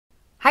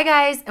Hi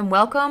guys, and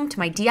welcome to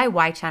my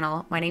DIY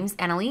channel. My name is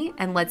Annalie,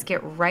 and let's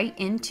get right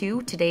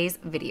into today's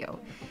video.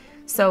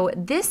 So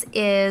this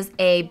is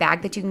a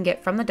bag that you can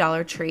get from the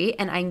Dollar Tree,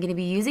 and I'm gonna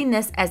be using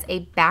this as a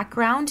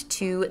background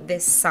to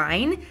this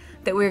sign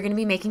that we're gonna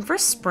be making for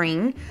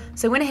spring.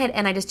 So I went ahead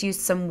and I just used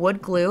some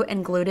wood glue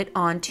and glued it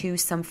onto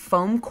some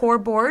foam core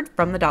board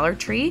from the Dollar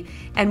Tree.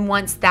 And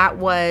once that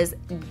was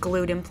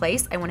glued in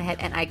place, I went ahead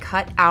and I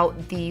cut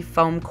out the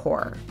foam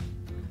core.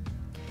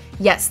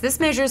 Yes, this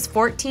measures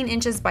 14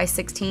 inches by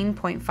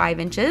 16.5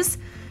 inches.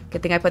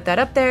 Good thing I put that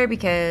up there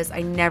because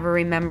I never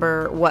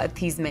remember what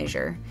these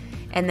measure.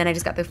 And then I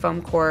just got the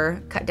foam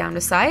core cut down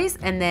to size,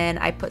 and then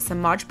I put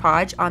some Mod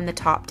Podge on the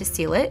top to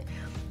seal it.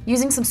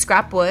 Using some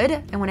scrap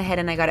wood, I went ahead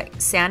and I got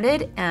it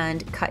sanded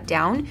and cut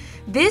down.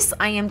 This,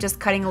 I am just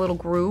cutting a little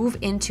groove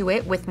into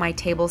it with my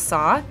table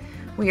saw.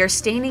 We are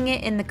staining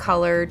it in the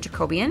color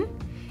Jacobian.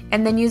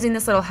 And then using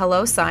this little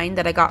hello sign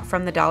that I got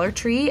from the Dollar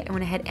Tree, I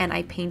went ahead and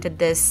I painted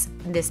this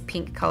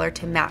pink color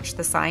to match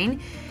the sign.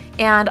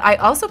 And I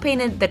also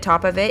painted the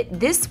top of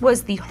it. This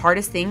was the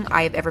hardest thing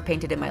I have ever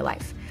painted in my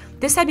life.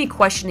 This had me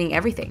questioning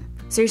everything.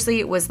 Seriously,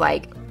 it was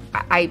like,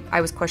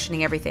 I was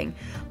questioning everything.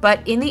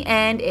 But in the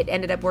end, it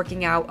ended up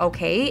working out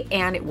okay,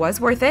 and it was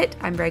worth it.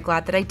 I'm very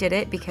glad that I did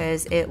it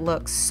because it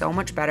looks so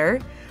much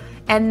better.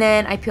 And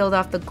then I peeled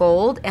off the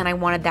gold, and I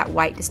wanted that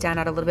white to stand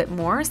out a little bit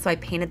more, so I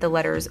painted the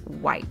letters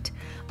white.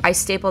 I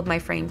stapled my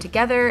frame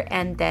together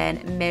and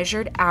then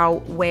measured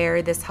out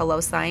where this hello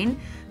sign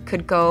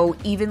could go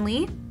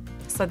evenly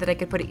so that I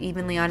could put it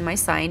evenly on my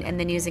sign. And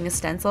then using a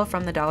stencil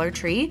from the Dollar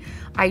Tree,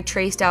 I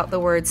traced out the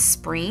word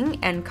spring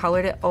and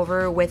colored it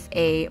over with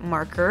a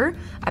marker,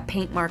 a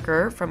paint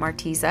marker from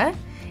Arteza.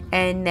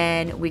 And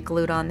then we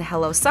glued on the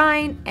hello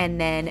sign, and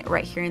then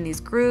right here in these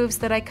grooves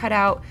that I cut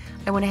out,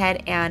 I went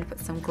ahead and put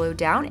some glue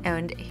down,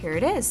 and here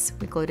it is.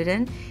 We glued it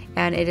in,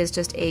 and it is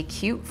just a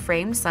cute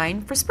framed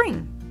sign for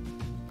spring.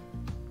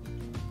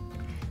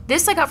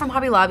 This I got from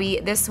Hobby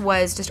Lobby. This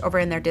was just over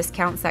in their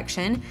discount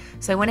section.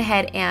 So I went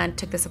ahead and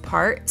took this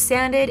apart,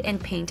 sanded and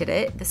painted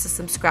it. This is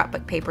some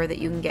scrapbook paper that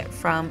you can get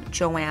from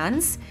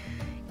Joann's.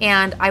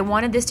 And I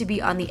wanted this to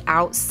be on the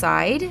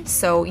outside,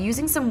 so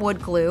using some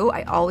wood glue,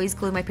 I always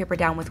glue my paper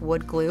down with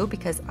wood glue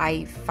because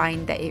I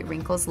find that it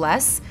wrinkles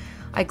less.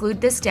 I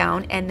glued this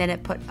down, and then I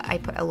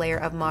put a layer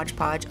of Mod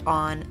Podge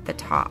on the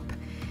top.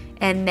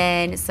 And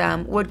then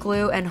some wood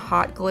glue and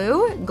hot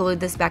glue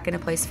glued this back into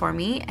place for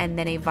me, and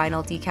then a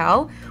vinyl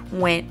decal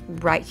went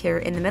right here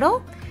in the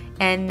middle.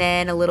 And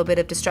then a little bit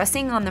of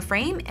distressing on the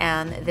frame,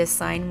 and this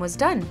sign was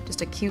done.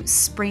 Just a cute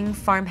spring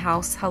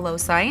farmhouse hello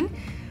sign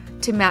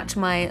to match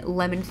my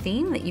lemon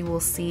theme that you will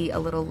see a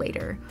little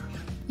later.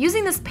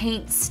 Using this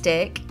paint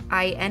stick,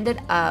 I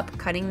ended up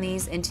cutting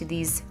these into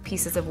these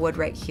pieces of wood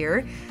right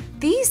here.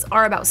 These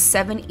are about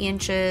 7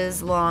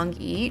 inches long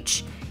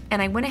each, and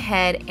I went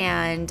ahead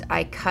and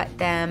I cut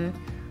them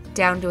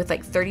down to with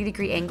like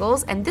 30-degree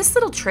angles. And this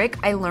little trick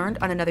I learned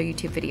on another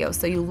YouTube video.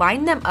 So you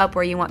line them up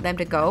where you want them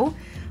to go,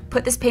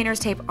 put this painter's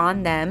tape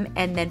on them,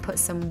 and then put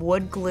some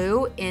wood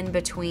glue in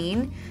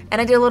between. And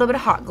I did a little bit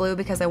of hot glue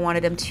because I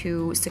wanted them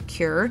to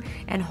secure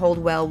and hold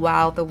well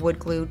while the wood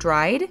glue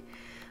dried.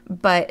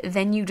 But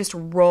then you just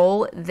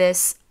roll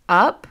this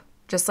up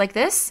just like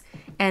this,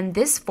 and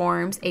this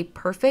forms a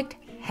perfect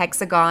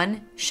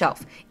hexagon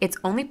shelf. It's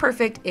only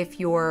perfect if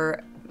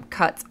your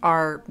cuts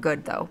are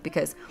good though,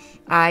 because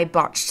I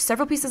botched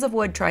several pieces of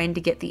wood trying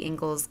to get the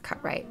angles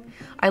cut right.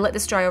 I let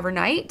this dry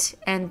overnight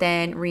and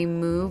then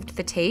removed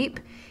the tape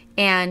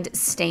and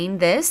stained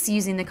this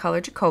using the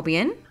color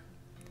Jacobian.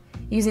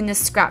 Using this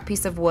scrap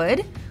piece of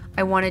wood,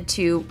 I wanted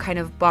to kind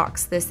of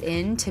box this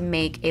in to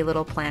make a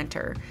little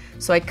planter.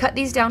 So I cut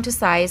these down to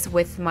size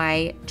with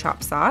my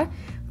chop saw.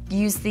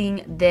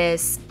 Using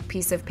this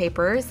piece of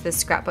paper, this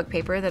scrapbook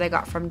paper that I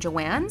got from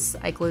Joann's,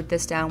 I glued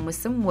this down with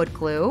some wood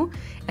glue.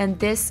 And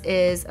this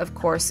is, of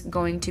course,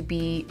 going to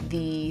be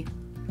the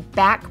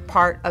back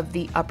part of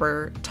the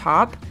upper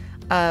top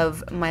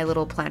of my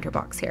little planter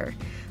box here.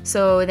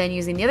 So then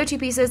using the other two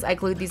pieces, I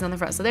glued these on the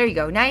front. So there you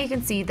go. Now you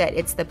can see that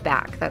it's the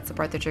back. That's the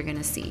part that you're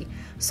gonna see.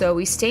 So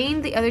we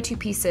stained the other two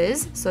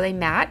pieces so they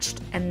matched,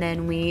 and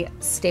then we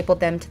stapled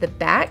them to the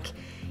back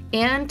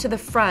and to the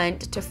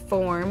front to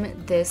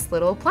form this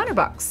little planter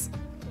box.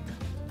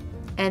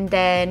 And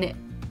then,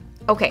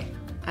 okay,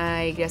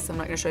 I guess I'm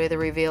not gonna show you the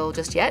reveal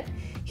just yet.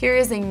 Here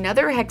is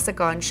another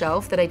hexagon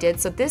shelf that I did.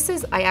 So this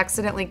is, I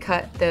accidentally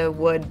cut the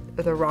wood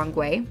the wrong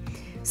way.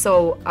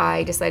 So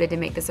I decided to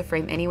make this a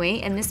frame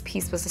anyway, and this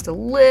piece was just a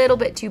little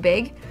bit too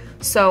big.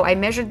 So I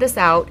measured this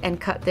out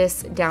and cut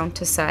this down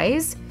to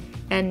size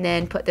and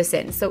then put this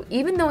in. So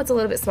even though it's a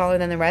little bit smaller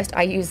than the rest,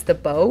 I used the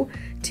bow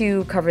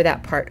to cover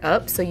that part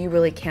up so you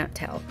really can't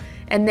tell.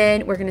 And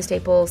then we're gonna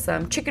staple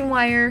some chicken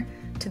wire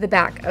to the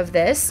back of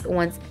this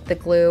once the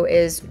glue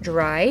is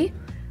dry.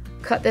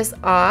 Cut this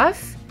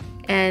off,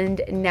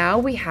 and now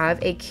we have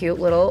a cute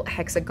little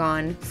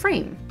hexagon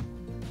frame.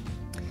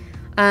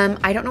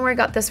 I don't know where I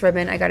got this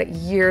ribbon. I got it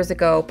years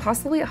ago,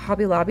 possibly at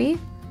Hobby Lobby.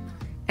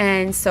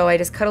 And so I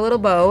just cut a little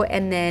bow,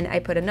 and then I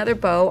put another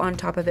bow on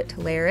top of it to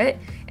layer it,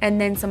 and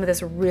then some of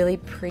this really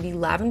pretty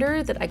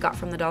lavender that I got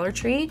from the Dollar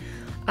Tree.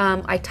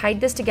 I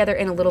tied this together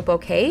in a little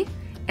bouquet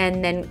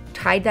and then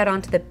tied that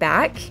onto the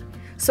back.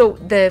 So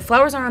the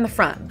flowers are on the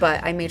front,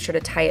 but I made sure to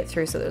tie it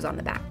through so that it was on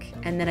the back.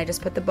 And then I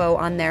just put the bow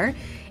on there,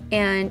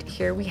 and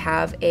here we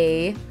have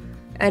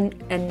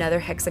another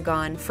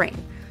hexagon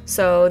frame.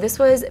 So this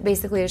was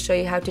basically to show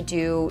you how to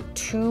do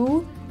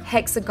 2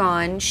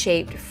 hexagon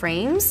shaped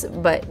frames,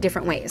 but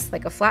different ways,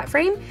 like a flat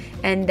frame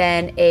and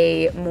then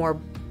a more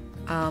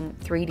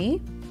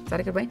 3D. Is that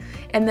a good way?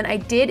 And then I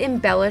did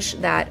embellish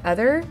that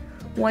other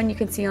one you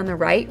can see on the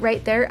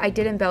right there. I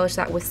did embellish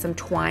that with some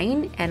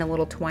twine and a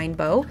little twine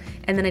bow,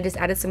 and then I just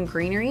added some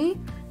greenery,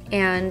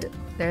 and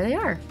there they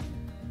are.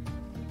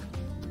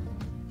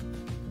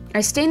 I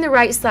stained the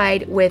right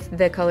side with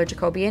the color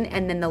Jacobian,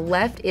 and then the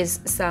left is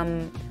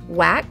some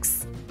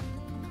wax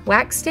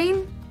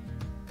stain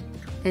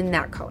in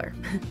that color.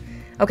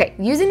 Okay,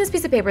 using this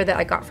piece of paper that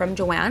I got from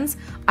Joann's,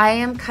 I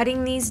am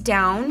cutting these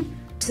down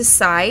to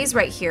size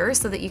right here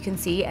so that you can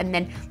see, and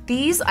then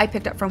these I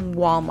picked up from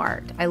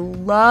Walmart. I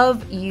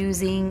love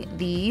using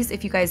these.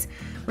 If you guys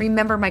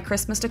remember my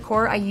Christmas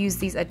decor, I use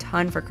these a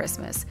ton for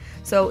Christmas.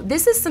 So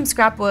this is some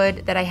scrap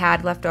wood that I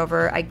had left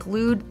over. I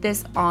glued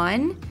this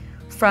on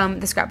from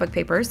the scrapbook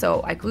paper,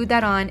 so I glued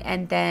that on,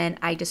 and then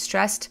I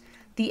distressed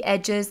the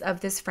edges of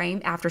this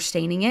frame after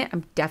staining it.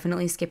 I'm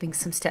definitely skipping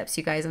some steps,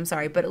 you guys, I'm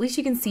sorry, but at least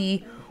you can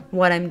see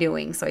what I'm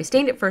doing. So I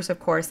stained it first, of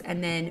course,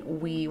 and then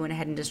we went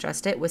ahead and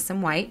distressed it with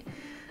some white,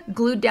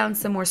 glued down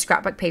some more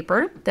scrapbook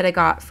paper that I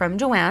got from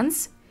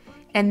Joann's,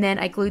 and then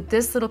I glued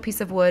this little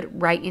piece of wood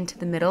right into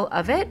the middle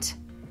of it,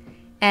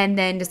 and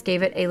then just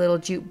gave it a little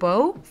jute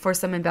bow for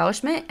some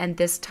embellishment, and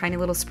this tiny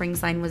little spring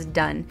sign was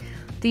done.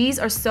 These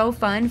are so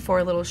fun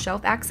for little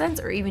shelf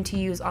accents or even to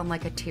use on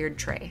like a tiered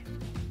tray.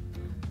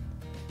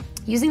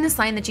 Using the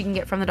sign that you can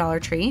get from the Dollar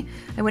Tree,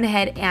 I went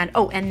ahead and,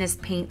 and this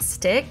paint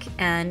stick,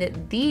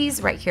 and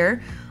these right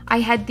here, I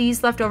had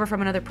these left over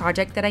from another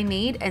project that I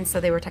made, and so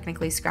they were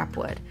technically scrap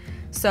wood.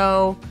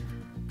 So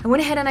I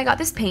went ahead and I got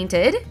this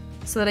painted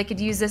so that I could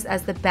use this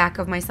as the back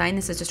of my sign.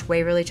 This is just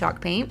Waverly chalk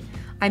paint.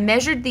 I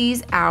measured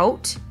these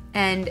out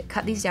and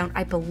cut these down.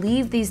 I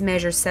believe these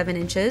measure 7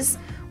 inches.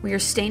 We are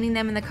staining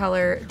them in the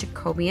color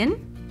Jacobian.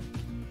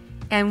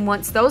 And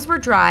once those were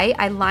dry,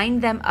 I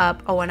lined them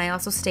up. Oh, and I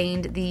also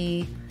stained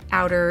the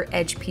outer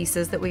edge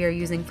pieces that we are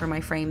using for my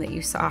frame that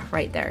you saw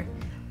right there.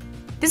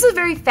 This is a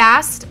very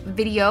fast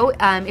video.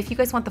 If you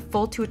guys want the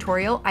full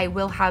tutorial, I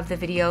will have the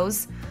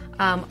videos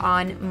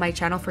on my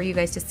channel for you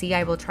guys to see.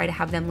 I will try to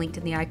have them linked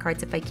in the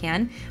iCards if I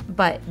can,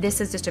 but this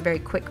is just a very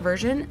quick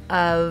version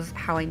of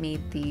how I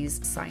made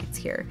these signs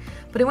here.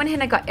 But I went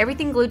ahead and I got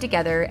everything glued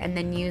together, and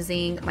then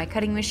using my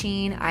cutting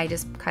machine, I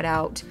just cut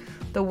out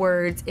the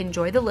words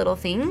 "Enjoy the little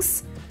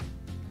things"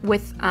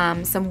 with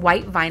some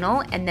white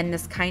vinyl, and then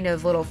this kind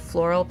of little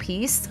floral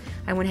piece.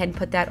 I went ahead and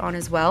put that on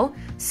as well.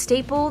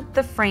 Stapled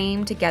the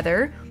frame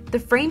together. The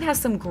frame has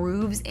some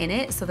grooves in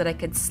it so that I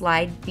could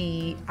slide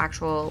the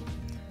actual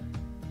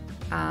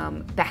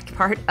back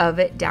part of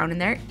it down in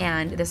there,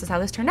 and this is how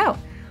this turned out.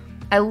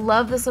 I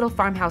love this little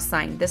farmhouse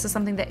sign. This is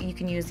something that you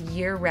can use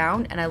year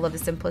round, and I love the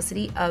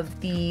simplicity of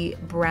the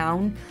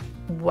brown,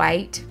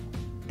 white,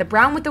 the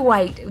brown with the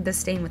white, the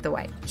stain with the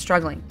white.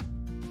 Struggling.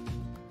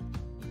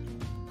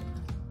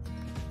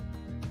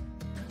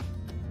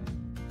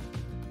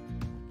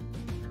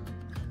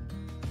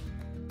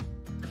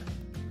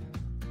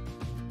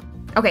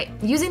 Okay,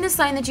 using the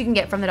sign that you can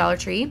get from the Dollar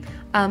Tree,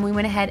 we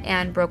went ahead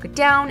and broke it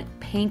down,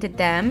 painted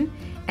them,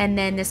 and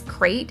then this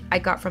crate I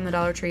got from the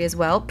Dollar Tree as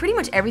well. Pretty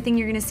much everything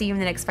you're gonna see in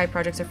the next 5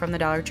 projects are from the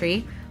Dollar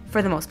Tree,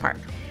 for the most part.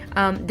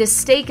 This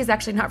stake is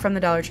actually not from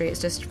the Dollar Tree,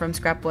 it's just from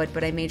scrap wood,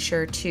 but I made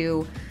sure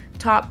to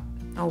cut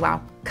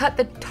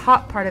the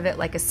top part of it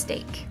like a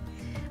stake.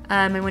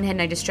 I went ahead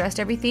and I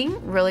distressed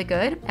everything really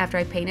good after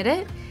I painted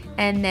it,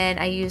 and then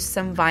I used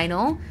some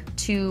vinyl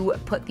to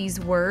put these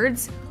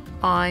words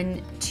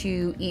on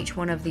to each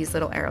one of these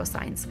little arrow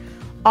signs.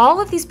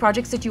 All of these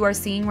projects that you are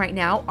seeing right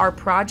now are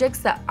projects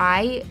that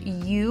I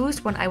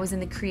used when I was in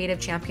the Creative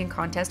Champion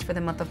contest for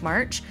the month of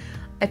March.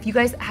 If you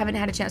guys haven't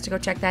had a chance to go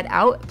check that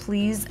out,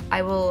 please,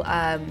 I will,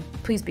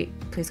 please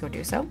go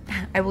do so.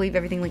 I will leave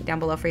everything linked down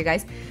below for you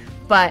guys.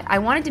 But I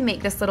wanted to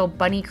make this little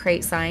bunny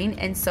crate sign,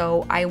 and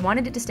so I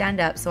wanted it to stand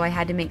up, so I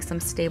had to make some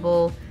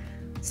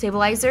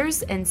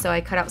stabilizers, and so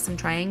I cut out some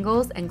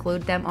triangles and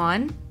glued them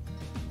on.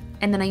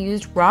 And then I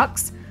used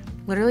rocks,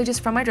 literally just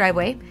from my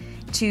driveway,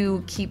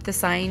 to keep the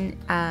sign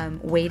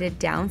weighted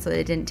down so that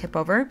it didn't tip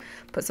over.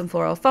 Put some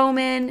floral foam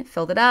in,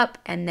 filled it up,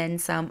 and then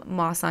some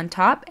moss on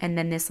top, and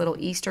then this little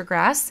Easter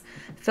grass.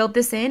 Filled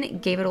this in,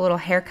 gave it a little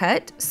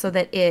haircut so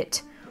that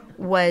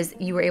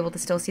you were able to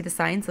still see the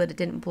sign so that it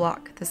didn't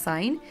block the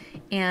sign,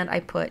 and I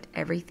put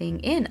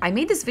everything in. I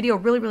made this video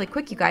really, really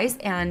quick, you guys,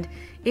 and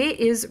it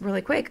is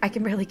really quick. I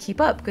can barely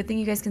keep up. Good thing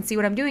you guys can see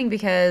what I'm doing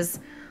because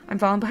I'm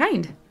falling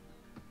behind.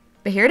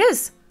 But here it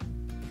is.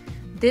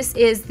 This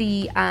is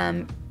the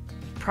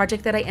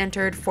project that I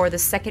entered for the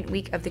second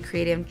week of the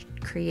Creative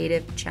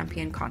Creative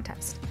Champion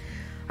Contest.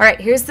 All right,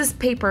 here's this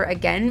paper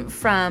again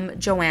from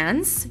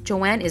Joann's.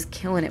 Joann is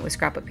killing it with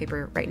scrapbook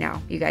paper right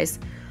now, you guys.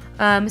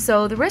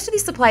 So the rest of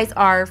these supplies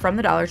are from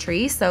the Dollar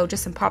Tree. So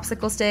just some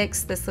popsicle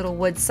sticks, this little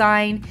wood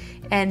sign,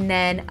 and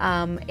then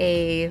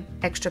a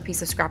extra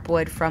piece of scrap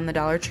wood from the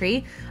Dollar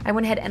Tree. I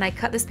went ahead and I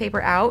cut this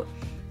paper out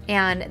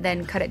and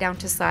then cut it down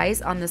to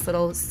size on this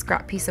little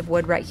scrap piece of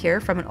wood right here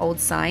from an old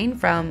sign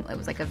it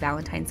was like a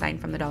Valentine sign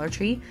from the Dollar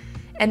Tree.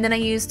 And then I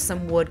used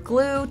some wood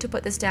glue to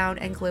put this down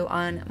and glue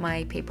on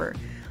my paper.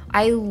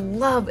 I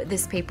love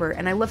this paper,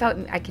 and I love how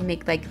I can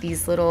make like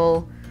these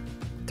little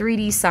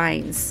 3D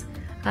signs.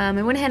 I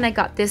went ahead and I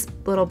got this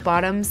little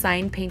bottom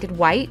sign painted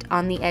white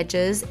on the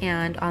edges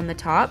and on the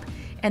top,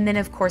 and then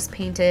of course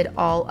painted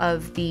all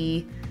of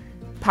the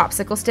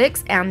popsicle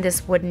sticks and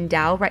this wooden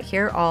dowel right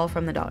here, all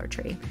from the Dollar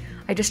Tree.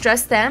 I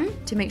distressed them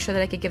to make sure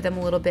that I could give them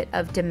a little bit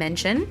of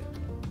dimension.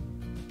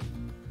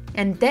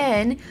 And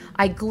then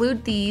I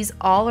glued these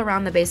all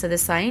around the base of the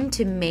sign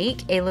to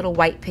make a little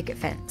white picket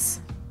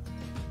fence.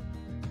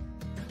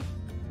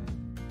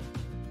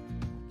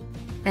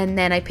 And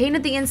then I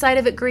painted the inside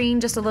of it green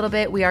just a little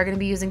bit. We are going to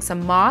be using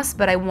some moss,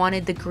 but I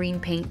wanted the green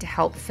paint to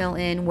help fill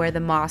in where the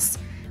moss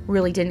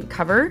really didn't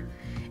cover.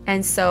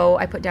 And so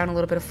I put down a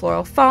little bit of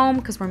floral foam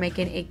because we're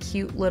making a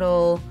cute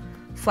little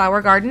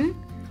flower garden.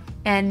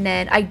 And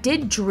then I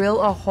did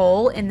drill a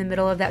hole in the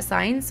middle of that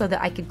sign so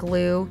that I could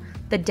glue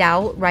the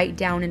dowel right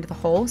down into the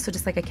hole, so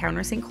just like a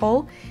countersink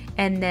hole.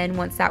 And then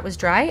once that was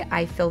dry,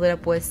 I filled it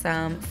up with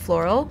some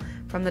floral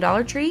from the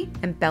Dollar Tree,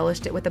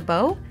 embellished it with a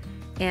bow,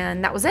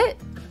 and that was it.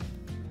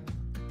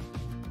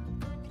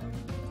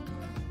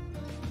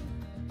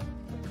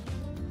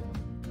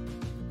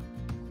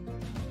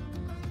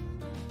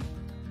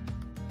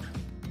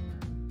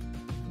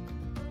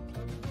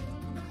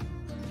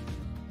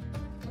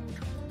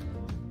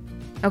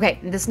 Okay,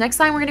 this next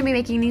time we're going to be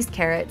making these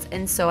carrots,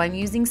 and so I'm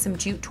using some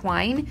jute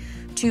twine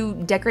to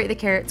decorate the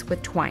carrots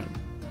with twine.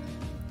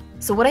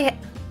 So what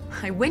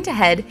I went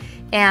ahead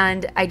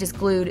and I just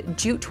glued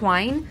jute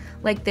twine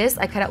like this.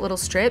 I cut out little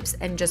strips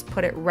and just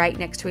put it right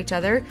next to each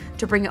other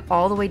to bring it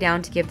all the way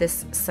down to give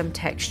this some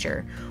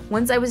texture.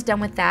 Once I was done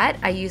with that,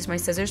 I used my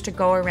scissors to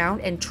go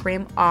around and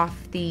trim off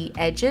the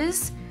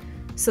edges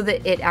so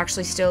that it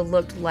actually still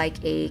looked like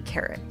a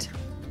carrot.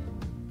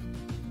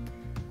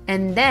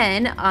 And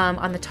then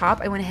on the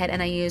top, I went ahead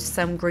and I used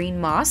some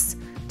green moss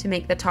to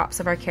make the tops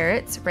of our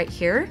carrots right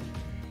here.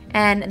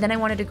 And then I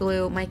wanted to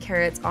glue my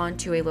carrots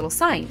onto a little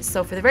sign.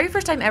 So for the very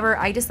first time ever,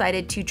 I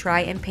decided to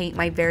try and paint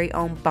my very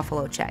own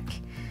buffalo check.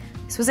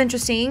 This was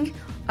interesting.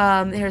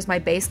 Here's my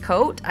base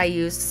coat. I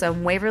used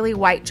some Waverly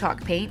white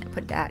chalk paint. I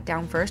put that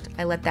down first.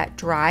 I let that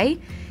dry.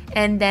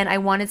 And then I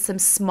wanted some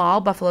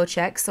small buffalo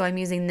checks. So I'm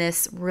using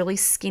this really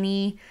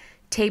skinny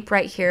tape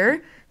right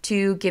here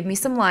to give me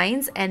some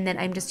lines, and then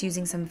I'm just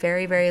using some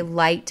very, very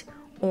light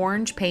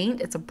orange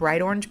paint. It's a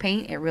bright orange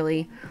paint. It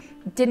really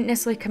didn't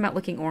necessarily come out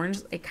looking orange.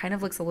 It kind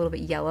of looks a little bit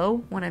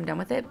yellow when I'm done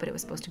with it, but it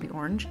was supposed to be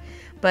orange.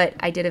 But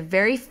I did a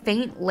very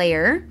faint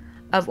layer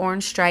of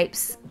orange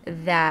stripes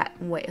that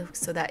way,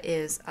 so that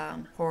is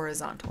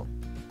horizontal.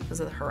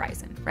 Those are the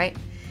horizon, right?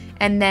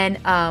 And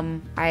then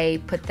I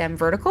put them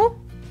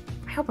vertical.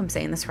 I hope I'm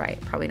saying this right,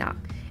 probably not.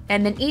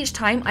 And then each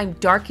time I'm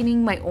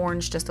darkening my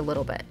orange just a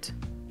little bit.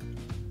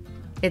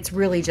 It's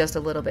really just a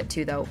little bit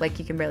too though, like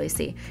you can barely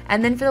see.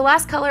 And then for the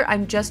last color,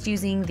 I'm just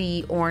using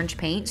the orange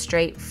paint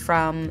straight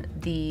from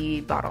the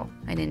bottle.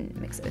 I didn't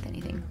mix it with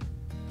anything.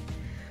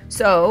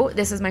 So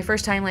this is my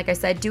first time, like I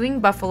said,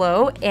 doing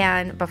buffalo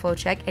and buffalo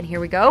check, and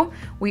here we go.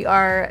 We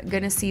are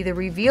gonna see the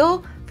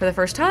reveal for the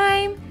first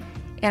time,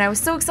 and I was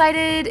so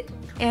excited.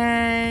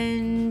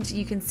 And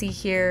you can see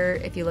here,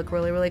 if you look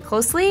really, really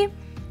closely,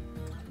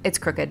 it's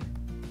crooked.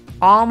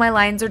 All my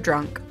lines are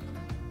drunk.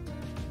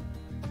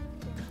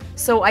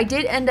 So I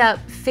did end up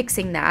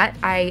fixing that.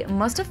 I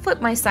must have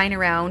flipped my sign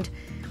around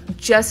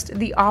just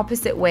the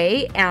opposite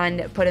way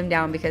and put them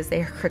down because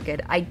they are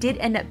crooked. I did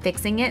end up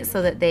fixing it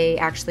so that they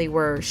actually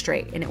were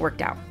straight, and it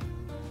worked out.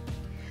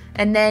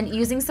 And then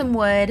using some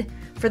wood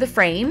for the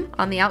frame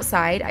on the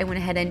outside, I went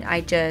ahead and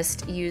I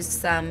just used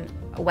some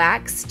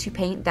wax to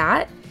paint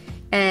that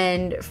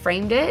and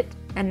framed it.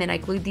 And then I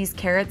glued these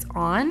carrots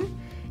on,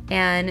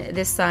 and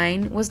this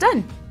sign was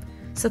done.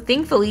 So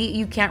thankfully,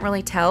 you can't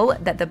really tell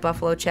that the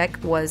buffalo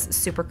check was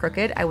super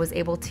crooked. I was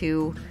able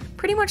to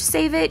pretty much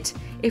save it.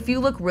 If you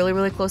look really,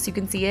 really close, you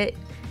can see it.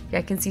 Yeah,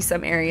 I can see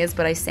some areas,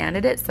 but I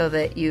sanded it so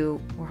that you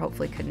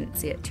hopefully couldn't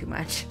see it too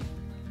much.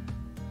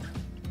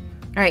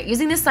 All right,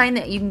 using this sign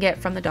that you can get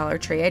from the Dollar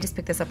Tree, I just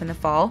picked this up in the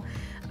fall.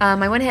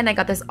 I went ahead and I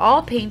got this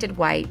all painted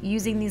white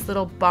using these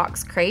little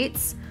box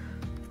crates.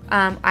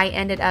 I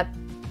ended up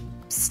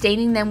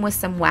staining them with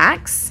some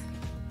wax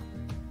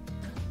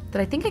that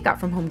I think I got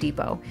from Home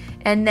Depot.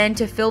 And then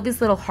to fill these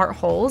little heart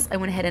holes, I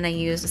went ahead and I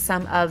used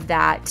some of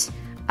that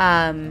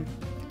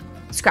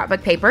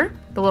scrapbook paper,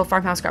 the little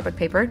Farmhouse scrapbook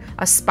paper.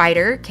 A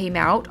spider came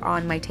out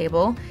on my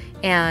table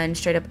and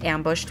straight up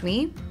ambushed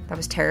me. That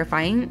was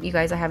terrifying. You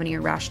guys, I have an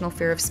irrational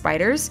fear of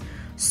spiders,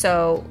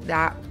 so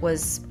that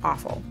was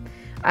awful.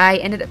 I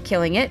ended up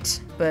killing it,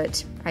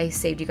 but I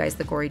saved you guys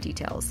the gory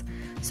details.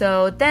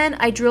 So then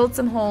I drilled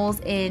some holes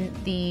in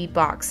the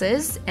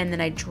boxes, and then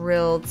I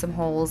drilled some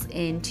holes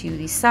into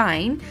the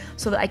sign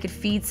so that I could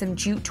feed some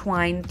jute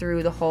twine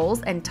through the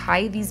holes and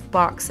tie these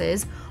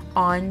boxes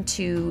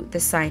onto the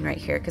sign right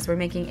here, because we're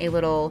making a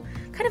little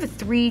kind of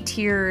a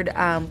 3-tiered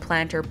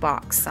planter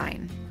box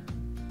sign.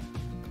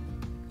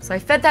 So I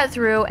fed that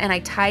through and I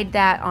tied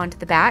that onto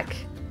the back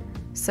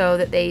so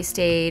that they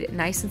stayed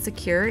nice and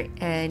secure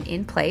and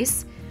in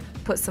place.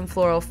 Put some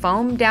floral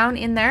foam down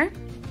in there,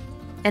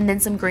 and then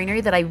some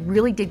greenery that I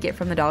really did get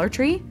from the Dollar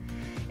Tree.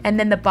 And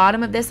then the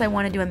bottom of this, I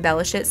wanted to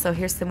embellish it, so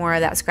here's some more of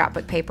that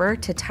scrapbook paper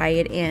to tie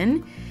it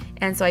in.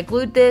 And so I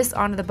glued this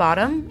onto the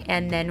bottom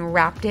and then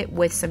wrapped it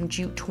with some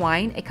jute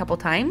twine a couple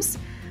times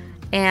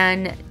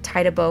and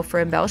tied a bow for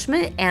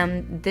embellishment,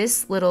 and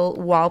this little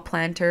wall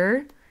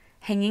planter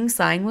hanging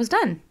sign was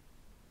done.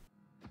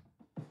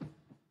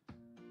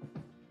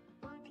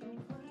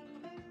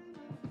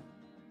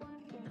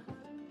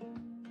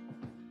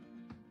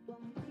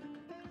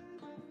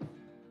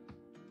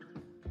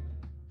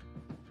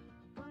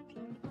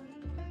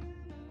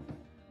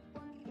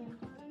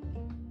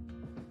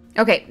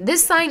 Okay,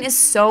 this sign is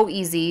so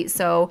easy.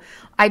 So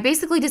I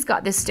basically just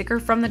got this sticker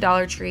from the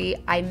Dollar Tree.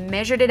 I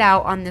measured it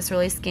out on this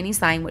really skinny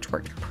sign, which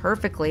worked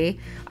perfectly.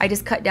 I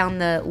just cut down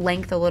the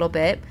length a little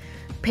bit,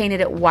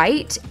 painted it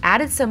white,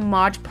 added some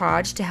Mod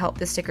Podge to help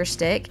the sticker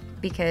stick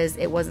because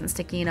it wasn't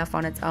sticky enough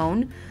on its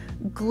own.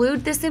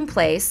 Glued this in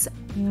place,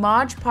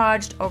 Mod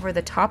Podged over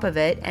the top of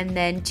it, and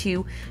then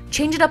to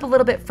change it up a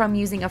little bit from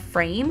using a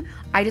frame,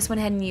 I just went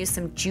ahead and used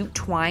some jute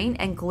twine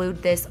and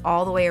glued this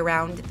all the way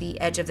around the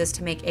edge of this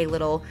to make a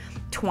little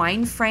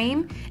twine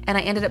frame. And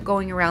I ended up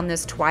going around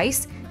this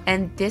twice,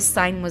 and this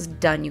sign was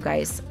done, you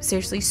guys.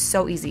 Seriously,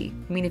 so easy.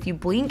 I mean, if you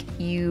blink,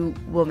 you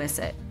will miss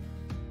it.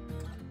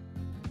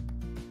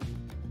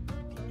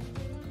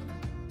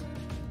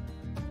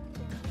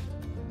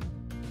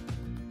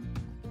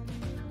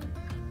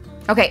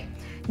 Okay,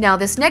 now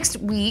this next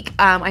week,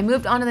 I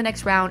moved on to the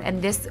next round, and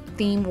this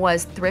theme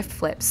was thrift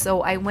flips.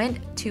 So I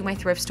went to my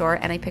thrift store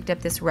and I picked up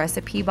this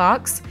recipe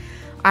box,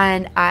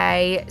 and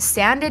I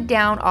sanded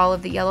down all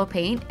of the yellow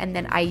paint, and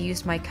then I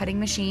used my cutting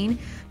machine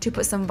to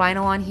put some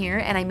vinyl on here,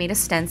 and I made a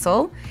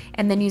stencil.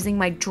 And then using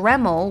my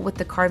Dremel with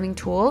the carving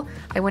tool,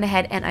 I went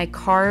ahead and I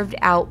carved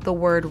out the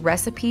word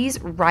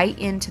recipes right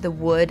into the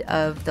wood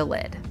of the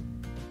lid.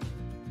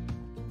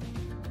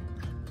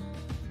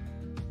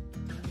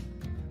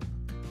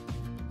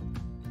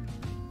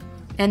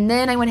 And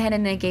then I went ahead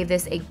and I gave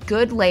this a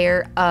good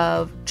layer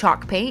of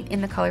chalk paint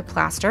in the color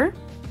plaster.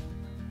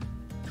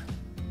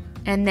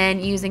 And then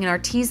using an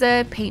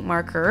Arteza paint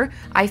marker,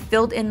 I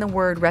filled in the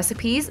word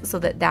recipes so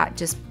that that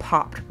just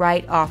popped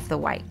right off the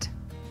white.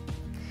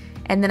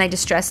 And then I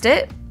distressed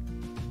it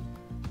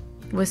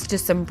with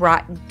just some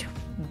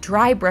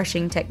dry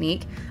brushing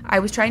technique. I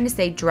was trying to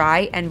say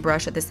dry and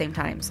brush at the same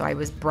time, so I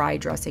was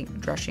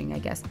drushing, I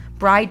guess.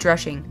 Bry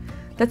drushing.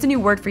 That's a new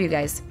word for you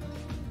guys.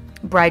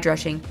 Bry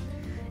drushing.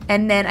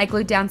 And then I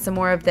glued down some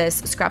more of this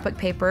scrapbook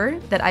paper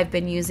that I've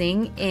been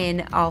using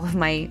in all of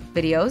my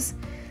videos.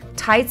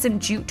 Tied some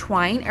jute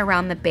twine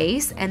around the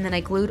base, and then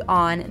I glued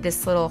on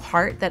this little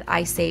heart that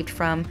I saved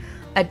from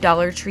a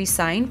Dollar Tree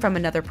sign from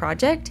another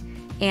project.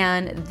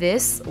 And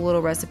this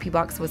little recipe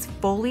box was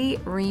fully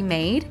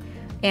remade,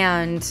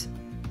 and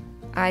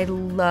I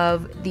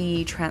love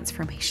the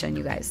transformation,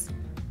 you guys.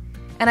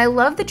 And I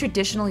love the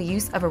traditional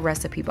use of a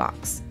recipe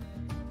box.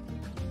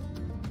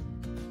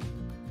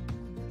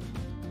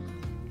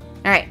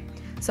 All right,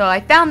 so I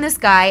found this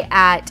guy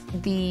at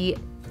the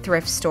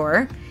thrift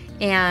store,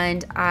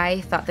 and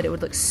I thought that it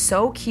would look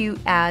so cute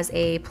as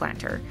a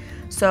planter.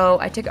 So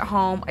I took it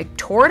home, I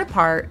tore it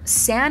apart,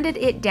 sanded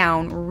it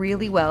down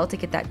really well to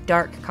get that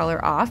dark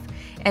color off,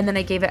 and then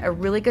I gave it a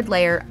really good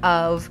layer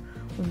of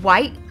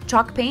white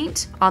chalk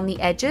paint on the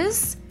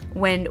edges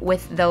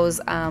with those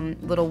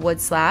little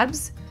wood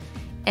slabs.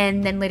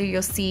 And then later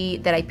you'll see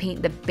that I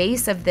paint the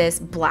base of this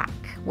black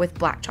with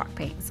black chalk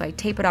paint. So I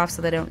tape it off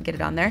so that I don't get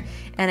it on there,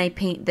 and I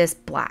paint this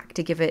black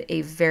to give it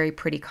a very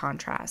pretty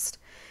contrast.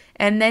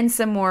 And then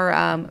some more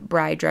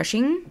bride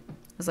drushing,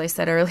 as I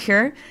said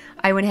earlier.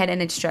 I went ahead and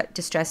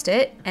distressed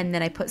it, and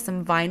then I put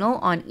some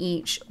vinyl on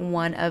each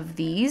one of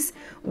these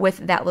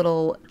with that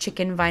little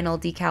chicken vinyl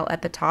decal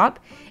at the top.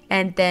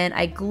 And then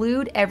I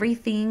glued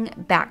everything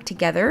back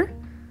together,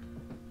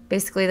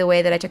 basically the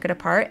way that I took it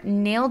apart,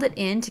 nailed it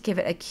in to give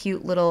it a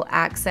cute little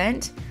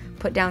accent,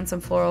 put down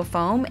some floral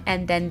foam,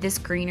 and then this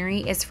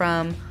greenery is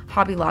from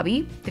Hobby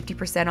Lobby,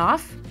 50%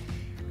 off.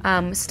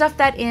 Stuffed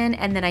that in,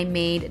 and then I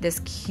made this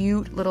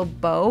cute little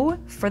bow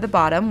for the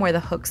bottom where the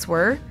hooks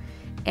were.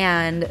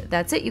 And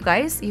that's it, you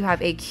guys. You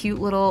have a cute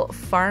little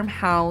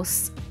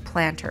farmhouse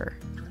planter.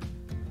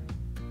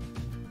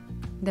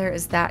 There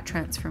is that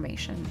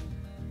transformation.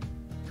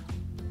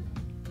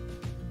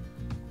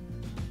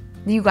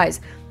 You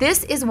guys,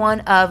 this is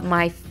one of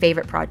my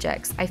favorite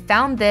projects. I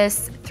found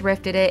this,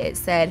 thrifted it. It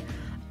said,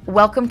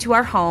 "Welcome to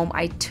our home."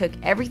 I took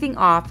everything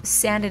off,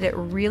 sanded it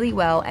really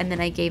well, and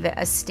then I gave it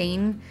a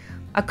stain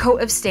a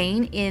coat of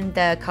stain in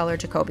the color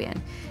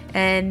Jacobian.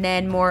 And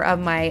then more of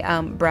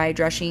my bride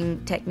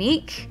brushing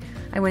technique.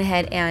 I went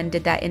ahead and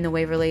did that in the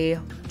Waverly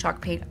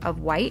chalk paint of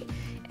white.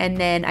 And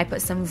then I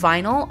put some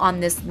vinyl on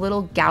this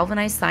little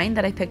galvanized sign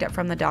that I picked up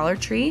from the Dollar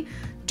Tree.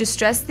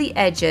 Distressed the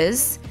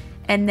edges,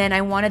 and then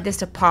I wanted this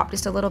to pop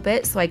just a little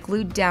bit, so I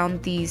glued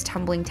down these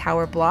tumbling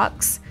tower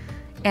blocks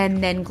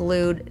and then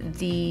glued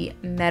the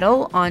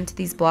metal onto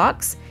these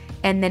blocks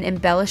and then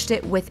embellished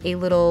it with a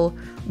little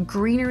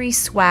greenery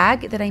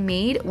swag that I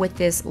made with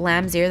this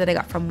lamb's ear that I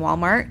got from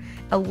Walmart.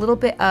 A little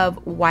bit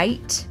of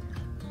white,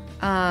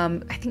 I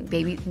think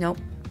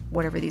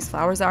whatever these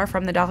flowers are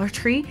from the Dollar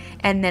Tree,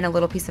 and then a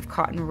little piece of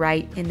cotton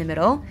right in the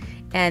middle.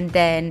 And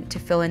then to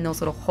fill in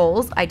those little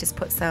holes, I just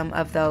put some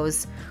of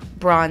those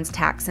bronze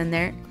tacks in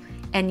there.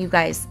 And you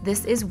guys,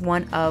 this is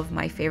one of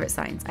my favorite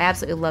signs. I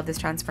absolutely love this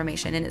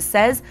transformation. And it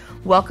says,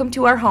 "Welcome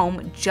to our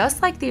home,"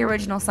 just like the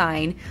original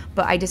sign,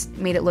 but I just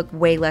made it look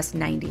way less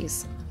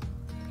 90s.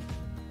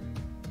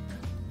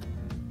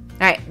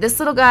 All right, this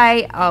little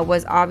guy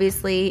was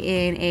obviously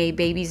in a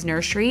baby's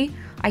nursery,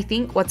 I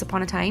think, once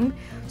upon a time.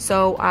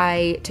 So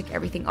I took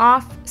everything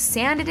off,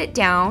 sanded it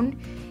down,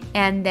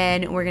 and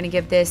then we're gonna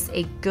give this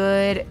a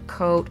good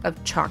coat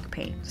of chalk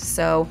paint.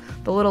 So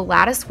the little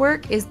lattice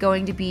work is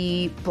going to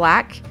be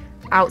black,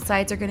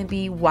 outsides are gonna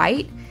be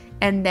white,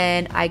 and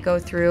then I go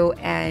through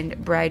and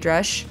bride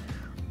brush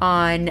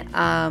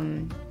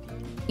on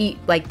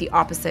like the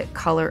opposite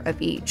color of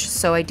each.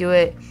 So I do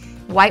it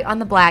white on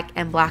the black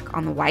and black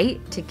on the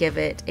white to give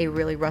it a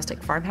really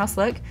rustic farmhouse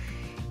look.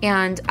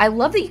 And I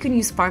love that you can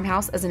use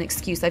farmhouse as an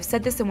excuse. I've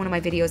said this in one of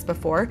my videos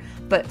before,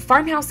 but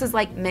farmhouse is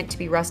like meant to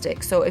be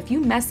rustic. So if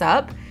you mess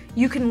up,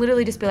 you can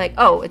literally just be like,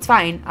 "Oh, it's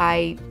fine.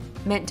 I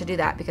meant to do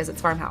that because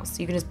it's farmhouse."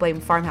 You can just blame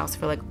farmhouse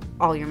for like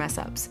all your mess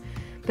ups.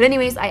 But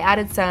anyways, I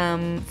added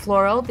some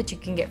floral that you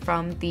can get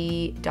from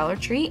the Dollar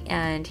Tree.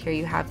 And here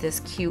you have this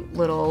cute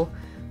little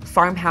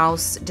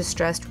farmhouse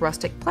distressed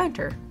rustic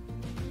planter.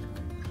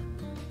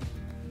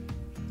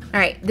 All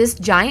right, this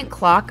giant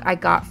clock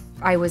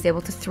I was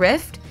able to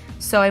thrift.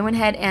 So I went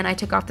ahead and I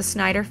took off the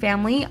Snyder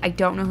family. I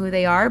don't know who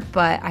they are,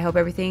 but I hope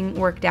everything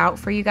worked out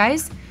for you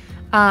guys.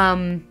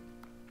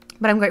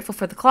 But I'm grateful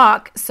for the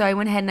clock. So I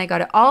went ahead and I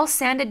got it all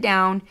sanded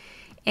down,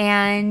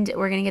 and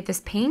we're gonna get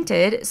this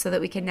painted so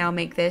that we can now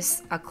make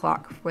this a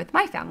clock with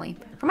my family,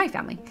 for my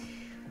family.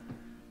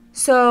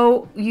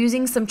 So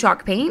using some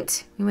chalk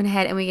paint, we went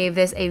ahead and we gave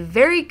this a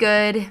very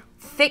good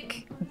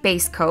thick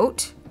base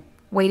coat,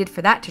 waited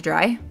for that to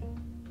dry.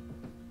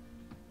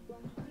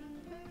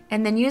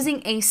 And then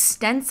using a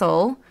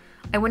stencil,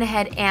 I went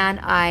ahead and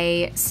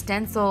I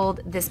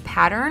stenciled this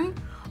pattern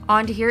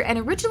onto here. And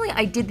originally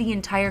I did the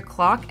entire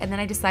clock, and then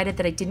I decided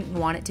that I didn't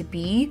want it to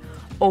be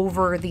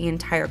over the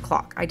entire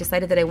clock. I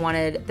decided that I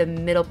wanted the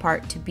middle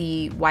part to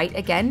be white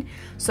again.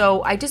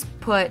 So I just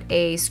put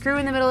a screw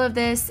in the middle of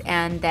this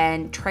and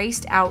then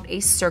traced out a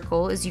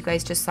circle, as you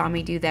guys just saw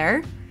me do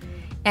there.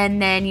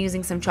 And then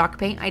using some chalk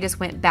paint, I just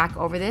went back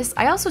over this.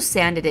 I also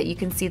sanded it. You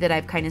can see that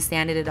I've kind of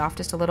sanded it off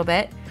just a little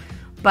bit.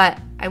 But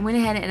I went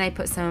ahead and I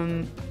put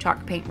some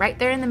chalk paint right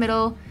there in the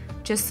middle,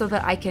 just so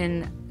that I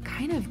can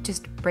kind of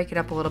just break it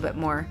up a little bit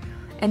more.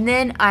 And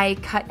then I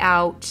cut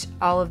out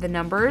all of the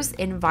numbers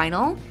in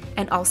vinyl,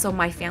 and also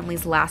my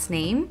family's last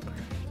name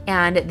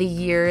and the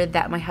year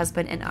that my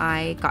husband and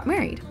I got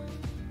married.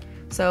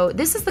 So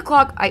this is the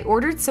clock. I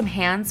ordered some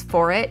hands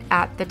for it.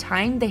 At the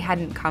time, they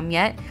hadn't come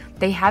yet.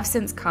 They have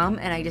since come,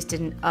 and I just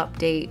didn't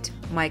update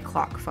my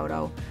clock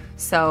photo.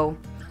 So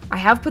I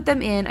have put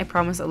them in. I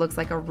promise it looks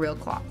like a real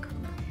clock.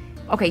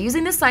 Okay,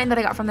 using this sign that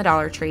I got from the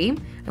Dollar Tree,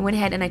 I went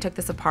ahead and I took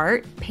this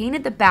apart,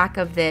 painted the back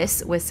of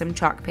this with some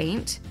chalk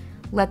paint,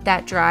 let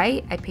that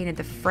dry. I painted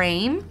the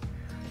frame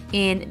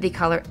in the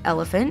color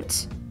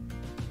Elephant,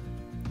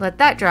 let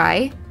that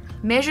dry,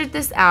 measured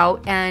this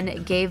out,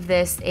 and gave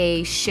this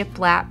a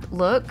shiplap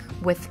look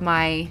with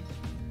my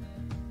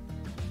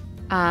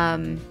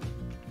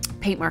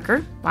paint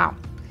marker. Wow.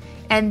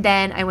 And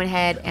then I went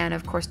ahead and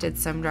of course did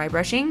some dry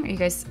brushing. You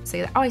guys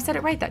say that? Oh, I said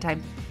it right that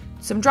time.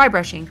 Some dry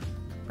brushing,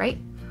 right?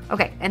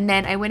 Okay, and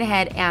then I went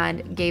ahead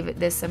and gave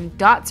this some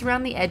dots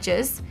around the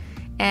edges.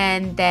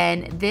 And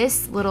then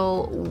this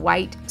little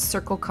white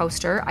circle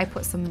coaster, I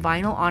put some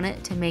vinyl on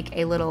it to make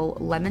a little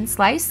lemon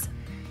slice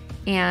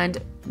and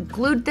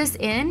glued this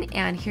in.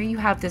 And here you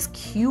have this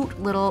cute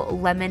little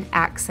lemon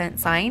accent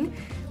sign.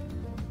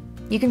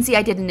 You can see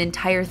I did an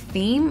entire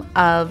theme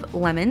of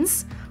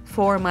lemons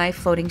for my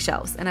floating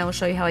shelves, and I will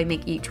show you how I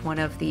make each one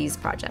of these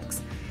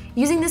projects.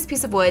 Using this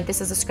piece of wood,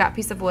 this is a scrap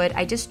piece of wood,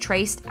 I just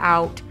traced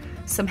out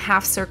some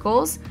half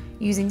circles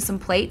using some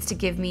plates to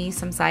give me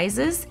some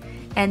sizes,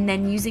 and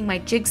then using my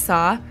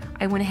jigsaw,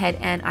 I went ahead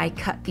and I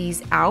cut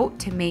these out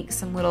to make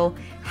some little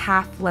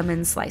half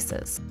lemon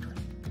slices.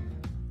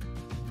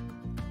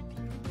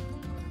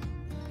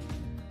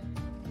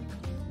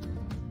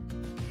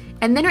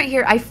 And then right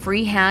here, I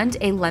freehand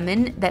a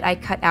lemon that I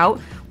cut out.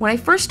 When I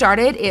first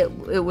started,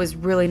 it was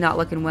really not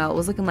looking well. It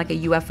was looking like a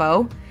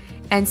UFO.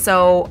 And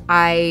so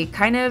I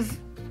kind of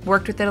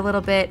worked with it a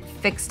little bit,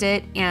 fixed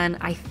it, and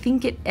I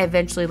think it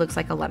eventually looks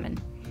like a lemon.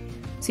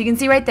 So you can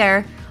see right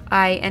there,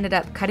 I ended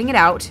up cutting it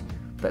out,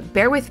 but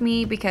bear with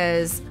me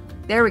because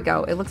there we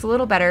go. It looks a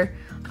little better.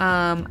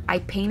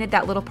 I painted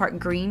that little part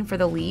green for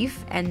the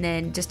leaf, and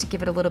then just to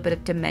give it a little bit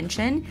of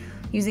dimension,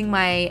 using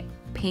my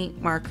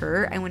paint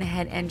marker, I went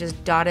ahead and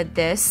just dotted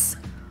this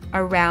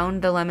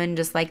around the lemon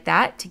just like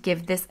that to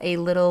give this a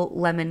little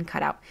lemon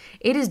cutout.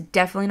 It is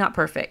definitely not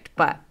perfect,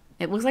 but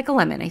it looks like a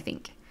lemon, I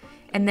think.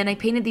 And then I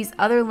painted these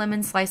other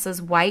lemon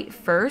slices white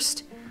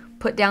first,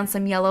 put down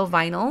some yellow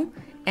vinyl,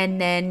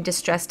 and then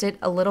distressed it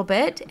a little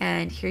bit.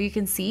 And here you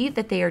can see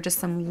that they are just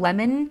some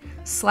lemon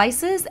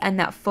slices and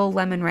that full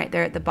lemon right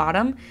there at the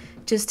bottom,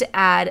 just to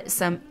add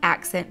some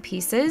accent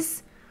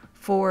pieces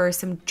for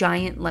some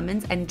giant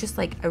lemons and just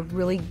like a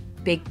really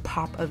big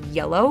pop of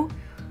yellow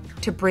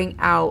to bring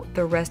out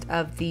the rest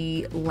of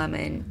the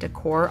lemon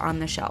decor on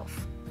the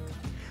shelf.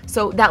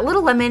 So that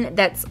little lemon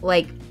that's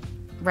like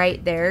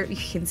right there, you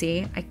can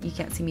see, you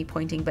can't see me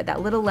pointing, but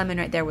that little lemon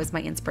right there was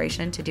my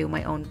inspiration to do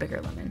my own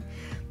bigger lemon.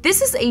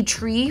 This is a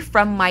tree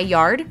from my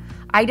yard.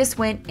 I just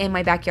went in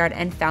my backyard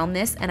and found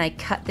this, and I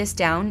cut this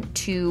down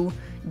to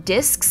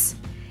discs,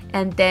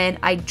 and then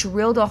I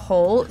drilled a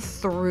hole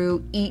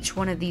through each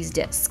one of these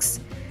discs.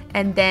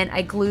 And then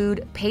I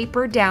glued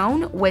paper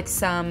down with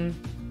some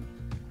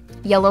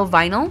yellow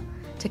vinyl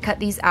to cut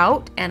these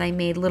out, and I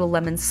made little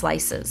lemon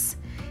slices.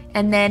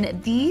 And then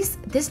this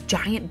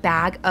giant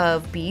bag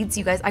of beads,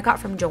 you guys, I got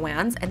from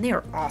Joann's, and they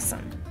are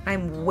awesome.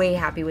 I'm way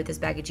happy with this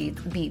bag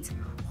of beads.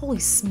 Holy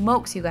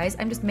smokes, you guys,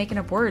 I'm just making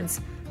up words.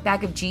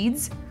 Bag of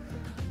beads.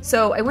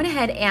 So I went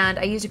ahead and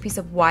I used a piece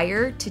of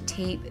wire to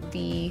tape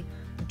the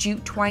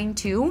jute twine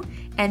to,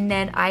 and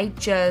then I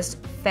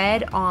just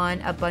fed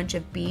on a bunch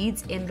of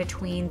beads in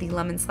between the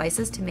lemon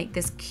slices to make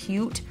this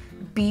cute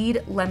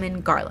bead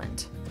lemon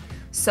garland.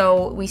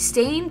 So we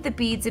stained the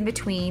beads in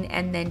between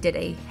and then did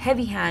a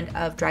heavy hand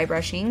of dry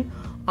brushing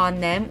on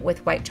them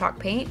with white chalk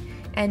paint.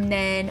 And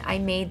then I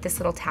made this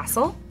little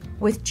tassel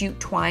with jute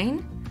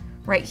twine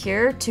right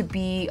here to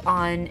be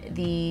on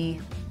the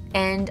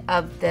end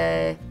of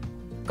the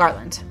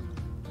garland.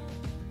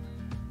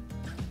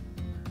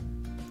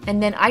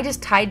 And then I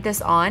just tied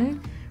this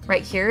on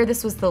right here.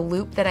 This was the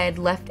loop that I had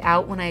left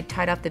out when I had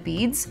tied off the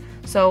beads.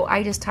 So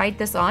I just tied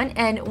this on,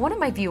 and one of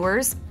my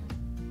viewers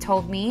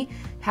told me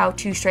how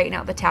to straighten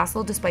out the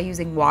tassel just by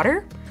using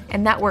water,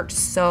 and that worked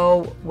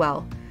so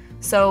well.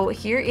 So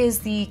here is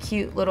the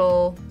cute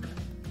little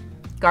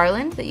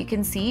garland that you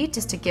can see,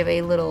 just to give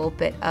a little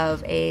bit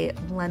of a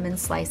lemon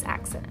slice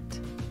accent.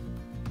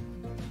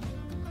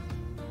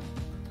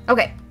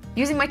 Okay,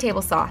 using my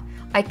table saw,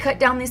 I cut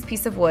down this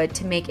piece of wood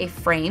to make a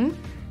frame.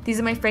 These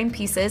are my frame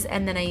pieces,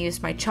 and then I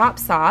used my chop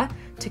saw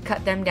to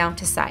cut them down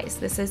to size.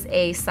 This is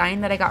a sign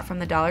that I got from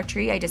the Dollar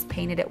Tree. I just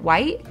painted it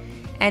white,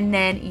 and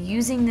then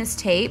using this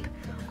tape,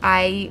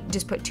 I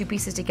just put two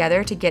pieces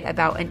together to get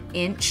about 1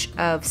 inch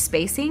of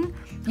spacing.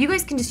 You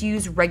guys can just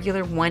use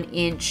regular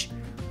 1-inch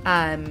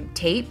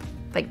tape,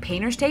 like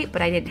painter's tape,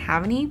 but I didn't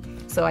have any,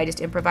 so I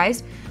just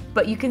improvised.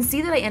 But you can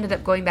see that I ended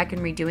up going back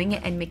and redoing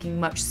it and making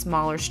much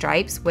smaller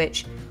stripes,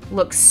 which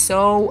looks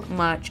so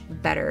much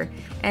better.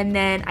 And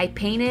then I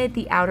painted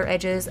the outer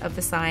edges of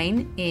the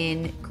sign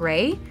in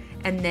gray,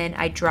 and then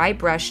I dry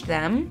brushed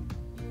them.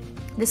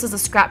 This is a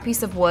scrap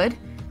piece of wood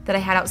that I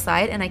had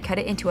outside, and I cut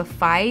it into a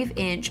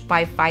 5-inch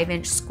by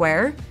 5-inch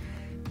square,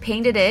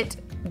 painted it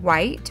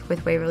white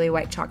with Waverly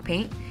white chalk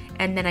paint,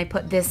 and then I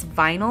put this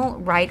vinyl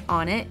right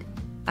on it,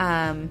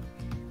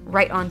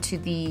 right onto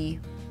the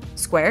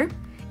square,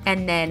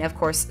 and then of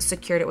course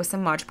secured it with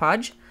some Mod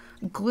Podge.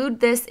 Glued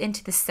this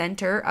into the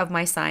center of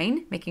my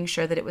sign, making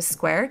sure that it was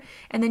square,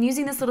 and then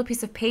using this little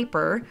piece of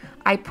paper,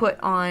 I put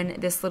on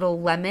this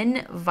little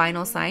lemon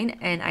vinyl sign,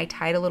 and I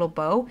tied a little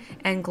bow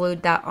and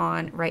glued that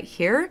on right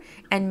here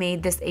and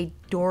made this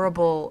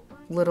adorable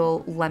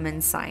little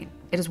lemon sign.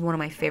 It is one of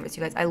my favorites,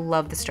 you guys. I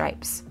love the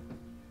stripes.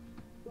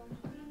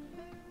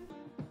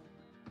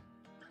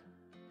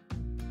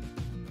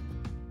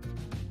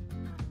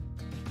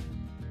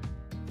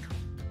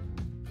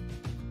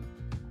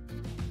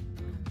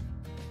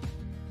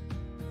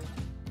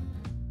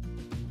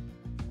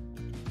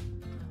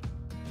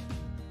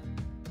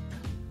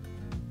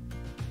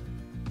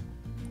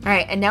 All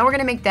right, and now we're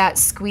gonna make that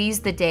squeeze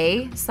the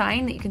day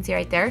sign that you can see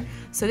right there.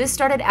 So this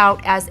started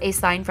out as a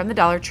sign from the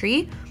Dollar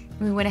Tree.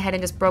 We went ahead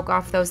and just broke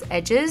off those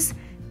edges,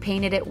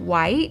 painted it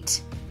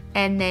white,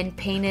 and then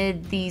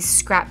painted these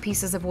scrap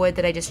pieces of wood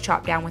that I just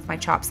chopped down with my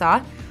chop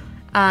saw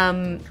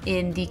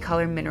in the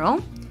color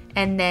mineral.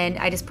 And then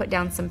I just put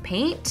down some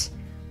paint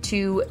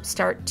to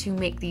start to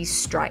make these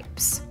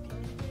stripes.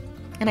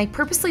 And I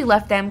purposely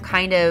left them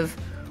kind of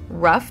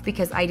rough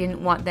because I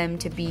didn't want them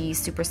to be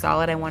super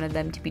solid. I wanted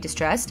them to be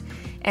distressed.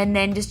 And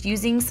then just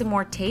using some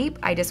more tape,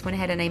 I just went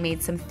ahead and I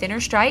made some thinner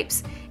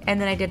stripes, and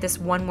then I did this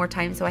one more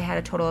time, so I had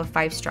a total of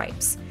 5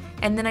 stripes.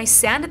 And then I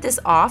sanded this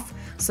off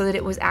so that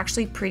it was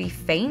actually pretty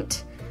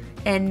faint,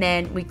 and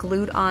then we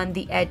glued on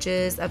the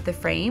edges of the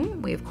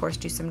frame. We of course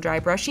do some dry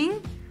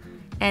brushing,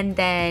 And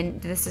then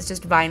this is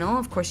just vinyl.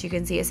 Of course, you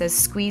can see it says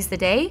squeeze the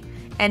day.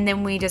 And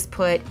then we just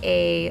put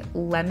a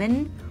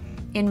lemon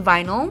in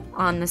vinyl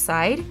on the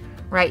side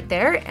right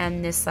there.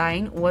 And this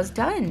sign was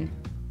done.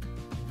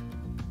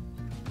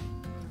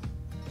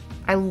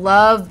 I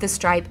love the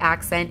stripe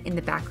accent in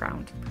the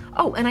background.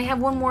 Oh, and I have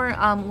one more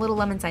little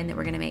lemon sign that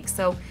we're gonna make.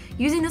 So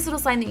using this little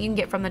sign that you can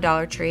get from the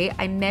Dollar Tree,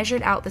 I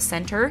measured out the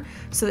center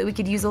so that we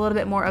could use a little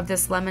bit more of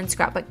this lemon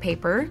scrapbook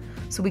paper.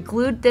 So we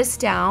glued this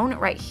down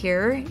right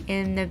here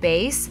in the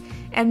base.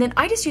 And then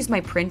I just used my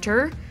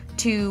printer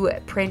to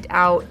print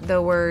out the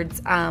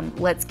words,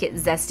 let's get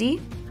zesty.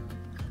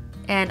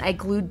 And I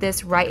glued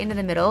this right into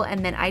the middle.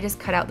 And then I just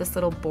cut out this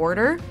little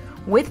border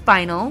with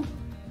vinyl.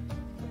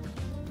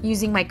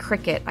 Using my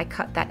Cricut, I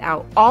cut that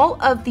out. All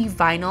of the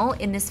vinyl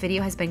in this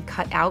video has been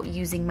cut out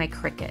using my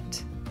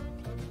Cricut.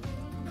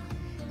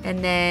 And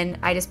then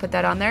I just put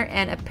that on there,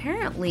 and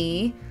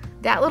apparently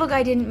that little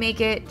guy didn't make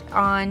it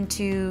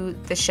onto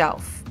the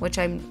shelf, which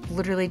I'm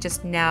literally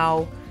just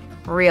now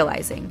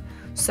realizing.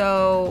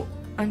 So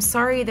I'm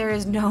sorry there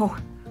is no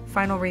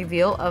final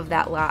reveal of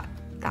that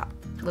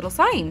little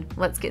sign,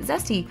 let's get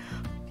zesty.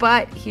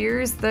 But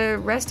here's the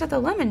rest of the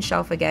lemon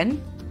shelf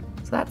again,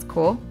 so that's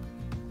cool.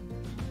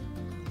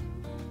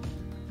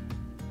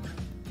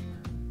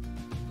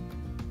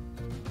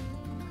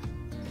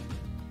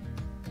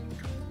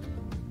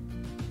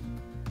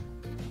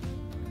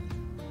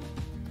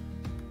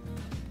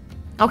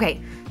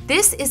 Okay,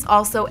 this is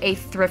also a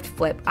thrift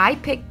flip. I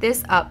picked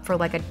this up for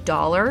like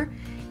 $1,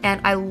 and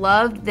I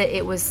loved that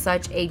it was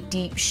such a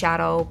deep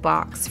shadow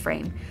box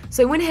frame.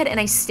 So I went ahead and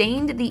I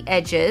stained the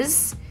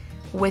edges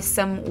with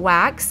some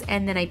wax,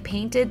 and then I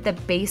painted the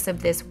base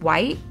of this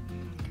white,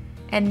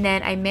 and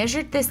then I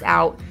measured this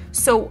out.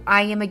 So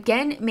I am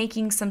again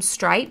making some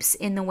stripes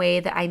in the way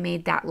that I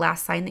made that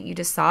last sign that you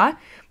just saw,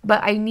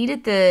 but I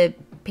needed the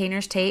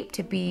painter's tape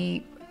to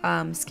be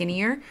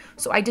skinnier.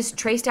 So I just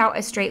traced out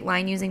a straight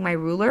line using my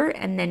ruler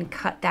and then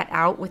cut that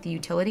out with a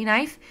utility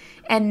knife.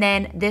 And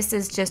then this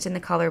is just in the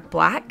color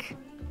black,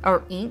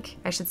 or ink,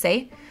 I should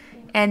say.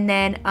 And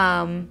then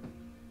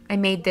I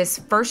made this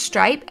first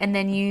stripe, and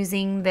then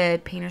using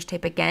the painter's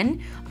tape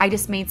again, I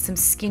just made some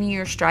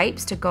skinnier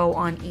stripes to go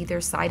on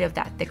either side of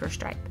that thicker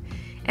stripe.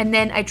 And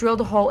then I drilled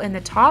a hole in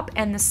the top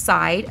and the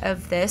side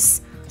of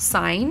this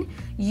sign.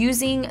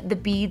 Using the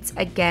beads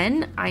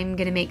again, I'm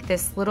gonna make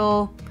this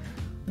little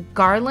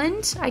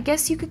garland, I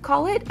guess you could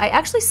call it. I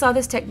actually saw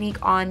this technique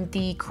on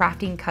the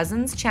Crafting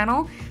Cousins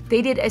channel.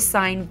 They did a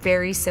sign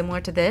very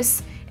similar to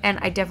this, and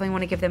I definitely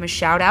want to give them a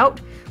shout out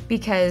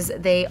because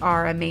they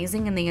are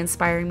amazing and they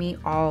inspire me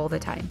all the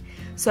time.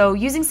 So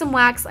using some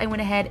wax, I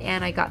went ahead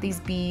and I got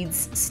these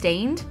beads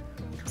stained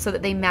so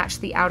that they match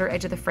the outer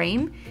edge of the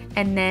frame,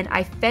 and then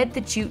I fed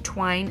the jute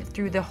twine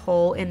through the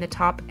hole in the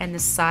top and the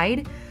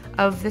side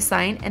of the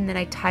sign, and then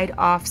I tied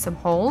off some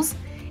holes.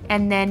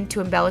 And then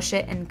to embellish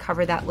it and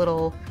cover that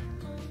little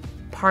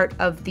part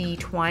of the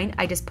twine,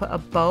 I just put a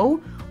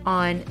bow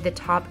on the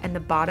top and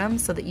the bottom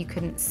so that you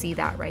couldn't see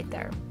that right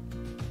there.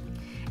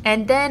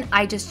 And then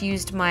I just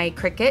used my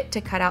Cricut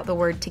to cut out the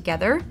word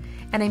together,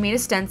 and I made a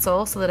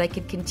stencil so that I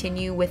could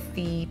continue with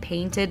the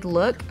painted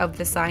look of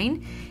the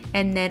sign.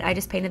 And then I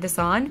just painted this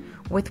on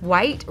with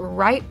white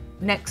right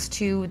next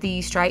to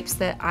the stripes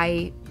that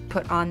I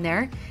put on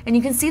there. And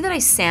you can see that I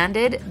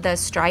sanded the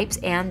stripes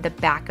and the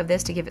back of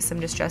this to give it some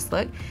distressed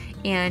look.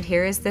 And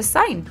here is this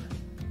sign.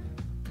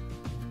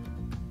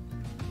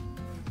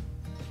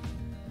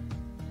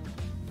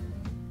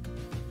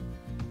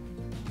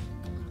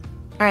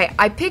 All right,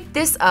 I picked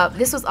this up.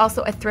 This was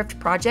also a thrift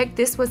project.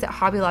 This was at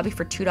Hobby Lobby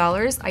for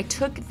 $2. I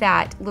took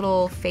that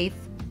little faith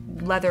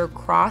leather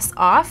cross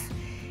off,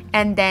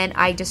 and then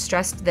I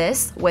distressed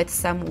this with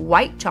some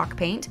white chalk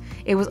paint.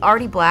 It was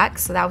already black,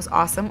 so that was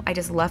awesome. I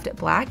just left it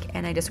black,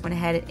 and I just went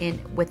ahead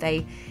in with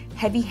a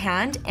heavy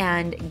hand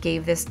and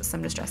gave this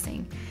some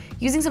distressing.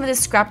 Using some of this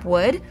scrap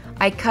wood,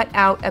 I cut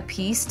out a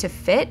piece to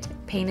fit,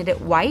 painted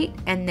it white,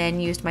 and then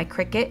used my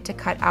Cricut to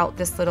cut out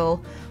this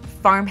little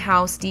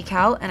farmhouse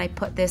decal, and I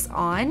put this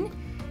on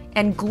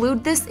and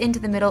glued this into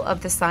the middle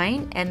of the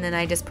sign, and then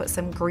I just put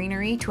some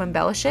greenery to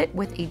embellish it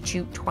with a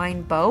jute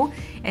twine bow,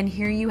 and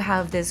here you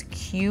have this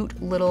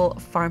cute little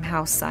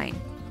farmhouse sign.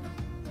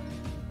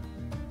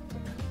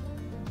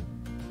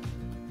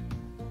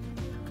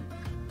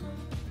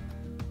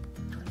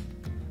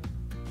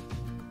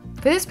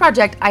 For this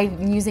project,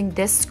 I'm using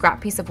this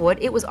scrap piece of wood.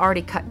 It was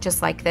already cut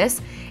just like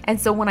this. And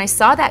so when I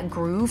saw that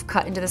groove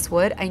cut into this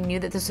wood, I knew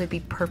that this would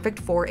be perfect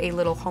for a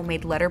little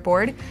homemade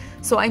letterboard.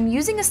 So I'm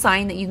using a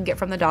sign that you can get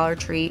from the Dollar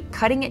Tree,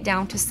 cutting it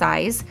down to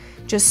size,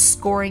 just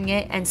scoring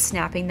it and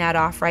snapping that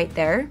off right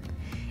there.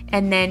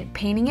 And then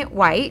painting it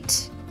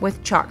white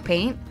with chalk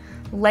paint,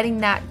 letting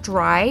that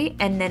dry,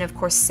 and then of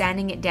course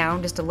sanding it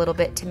down just a little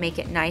bit to make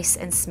it nice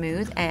and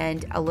smooth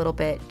and a little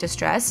bit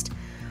distressed.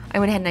 I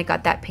went ahead and I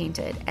got that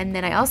painted. And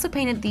then I also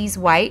painted these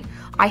white.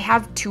 I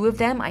have two of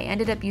them. I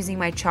ended up using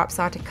my chop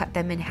saw to cut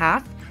them in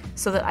half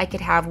so that I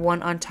could have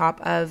one on top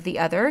of the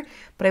other.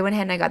 But I went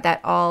ahead and I got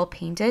that all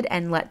painted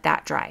and let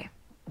that dry.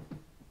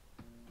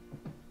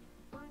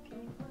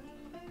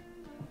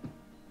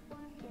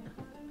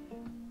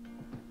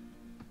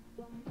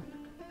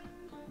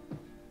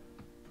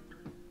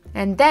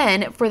 And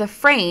then for the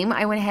frame,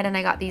 I went ahead and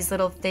I got these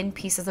little thin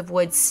pieces of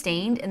wood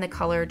stained in the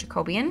color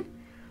Jacobian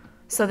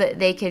so that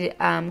they could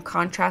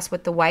contrast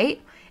with the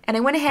white. And I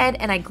went ahead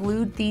and I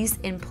glued these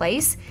in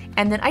place.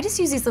 And then I just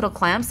used these little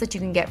clamps that you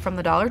can get from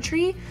the Dollar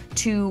Tree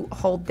to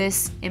hold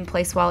this in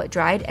place while it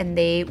dried, and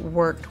they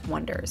worked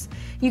wonders.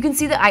 You can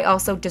see that I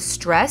also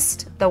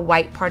distressed the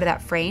white part of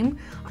that frame.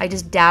 I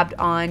just dabbed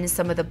on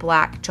some of the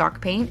black chalk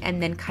paint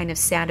and then kind of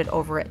sanded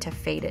over it to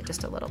fade it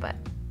just a little bit.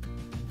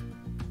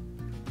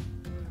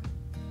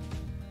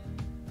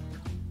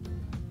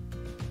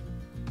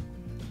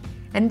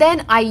 And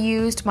then I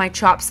used my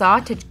chop saw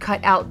to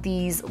cut out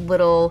these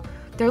little,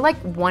 they're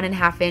like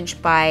 1.5 inch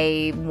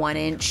by 1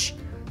 inch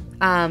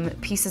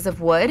pieces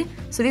of wood.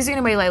 So these are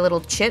gonna be my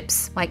little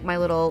chips, like my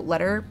little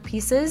letter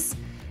pieces.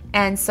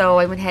 And so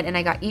I went ahead and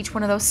I got each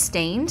one of those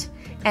stained.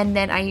 And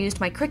then I used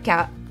my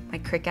Cricut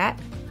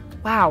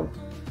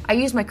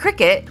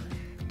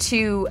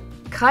to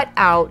cut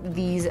out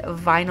these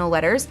vinyl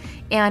letters.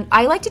 And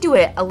I like to do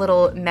a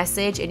little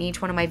message in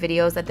each one of my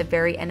videos at the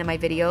very end of my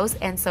videos.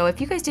 And so if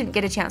you guys didn't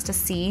get a chance to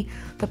see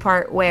the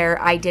part where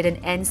I did an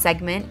end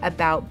segment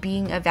about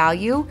being a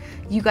value,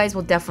 you guys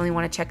will definitely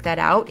want to check that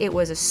out. It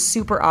was a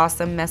super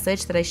awesome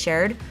message that I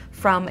shared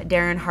from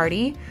Darren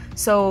Hardy.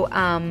 So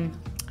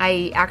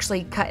I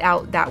actually cut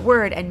out that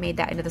word and made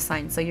that into the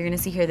sign. So you're going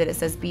to see here that it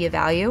says be a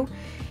value,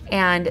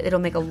 and it'll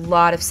make a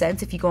lot of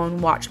sense if you go and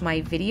watch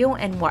my video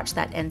and watch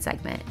that end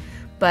segment.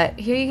 But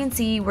here you can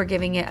see we're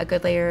giving it a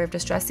good layer of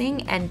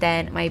distressing, and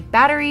then my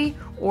battery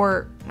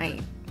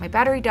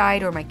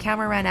died or my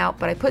camera ran out,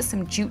 but I put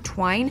some jute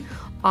twine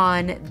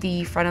on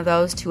the front of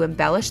those to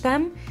embellish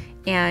them.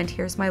 And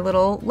here's my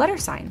little letter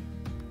sign.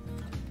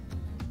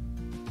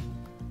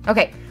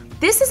 Okay,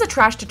 this is a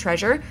trash to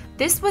treasure.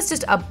 This was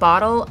just a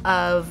bottle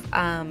of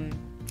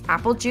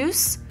apple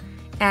juice.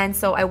 And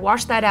so I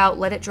washed that out,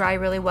 let it dry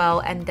really well,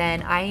 and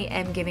then I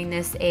am giving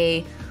this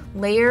a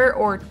layer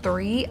or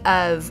 3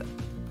 of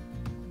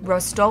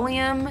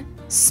Rust-Oleum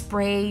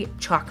spray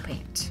chalk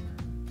paint.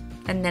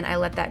 And then I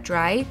let that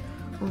dry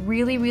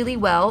really, really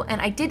well.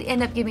 And I did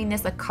end up giving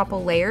this a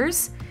couple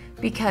layers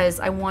because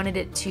I wanted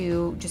it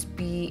to just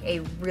be a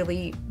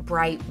really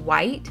bright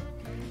white.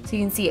 So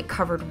you can see it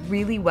covered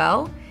really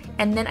well.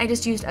 And then I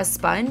just used a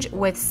sponge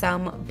with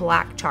some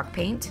black chalk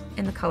paint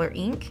in the color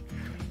ink.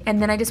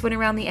 And then I just went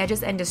around the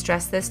edges and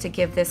distressed this to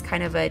give this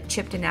kind of a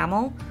chipped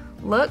enamel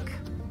look.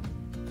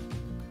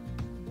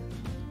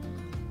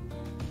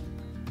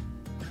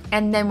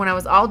 And then when I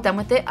was all done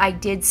with it, I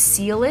did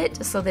seal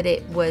it so that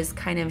it was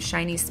kind of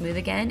shiny smooth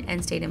again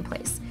and stayed in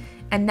place.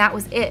 And that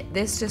was it.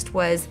 This just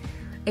was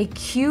a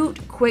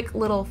cute, quick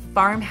little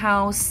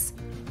farmhouse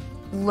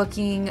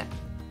looking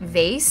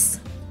vase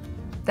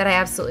that I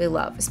absolutely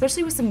love,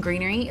 especially with some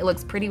greenery. It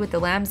looks pretty with the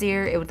lamb's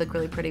ear. It would look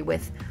really pretty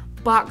with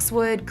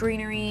boxwood,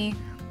 greenery,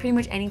 pretty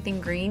much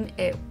anything green.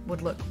 It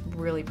would look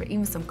really pretty,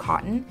 even some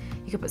cotton.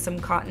 You could put some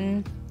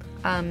cotton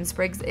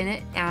sprigs in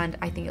it, and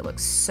I think it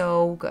looks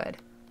so good.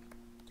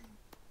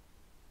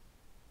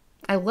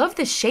 I love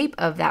the shape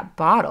of that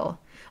bottle.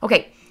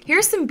 Okay,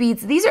 here's some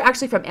beads. These are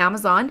actually from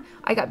Amazon.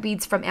 I got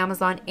beads from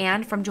Amazon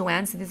and from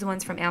Joann, so these are the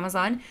ones from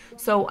Amazon.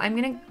 So I'm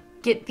gonna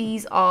get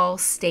these all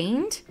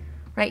stained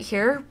right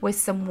here with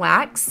some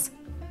wax.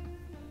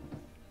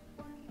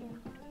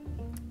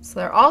 So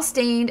they're all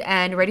stained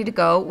and ready to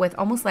go with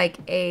almost like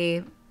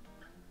a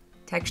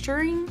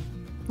texturing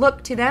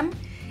look to them.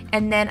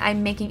 And then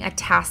I'm making a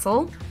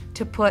tassel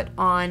to put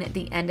on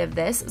the end of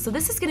this. So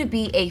this is going to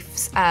be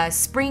a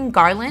spring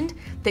garland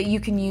that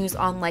you can use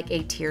on like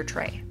a tier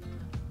tray.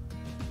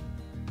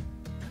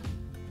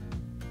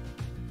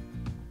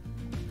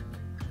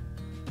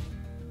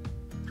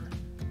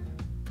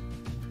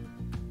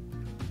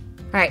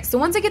 All right, so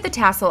once I get the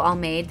tassel all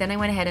made, then I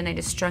went ahead and I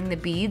just strung the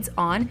beads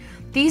on.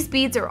 These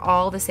beads are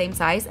all the same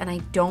size, and I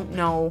don't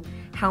know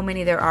how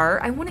many there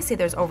are. I want to say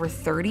there's over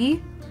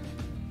 30,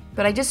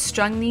 but I just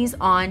strung these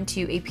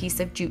onto a piece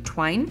of jute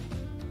twine.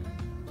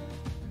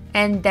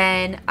 And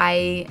then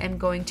I am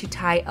going to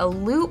tie a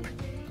loop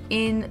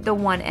in the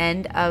one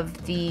end of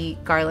the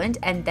garland,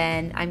 and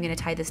then I'm going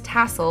to tie this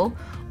tassel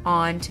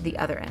on to the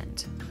other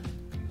end.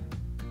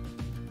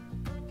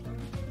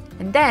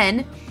 And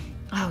then,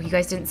 oh, you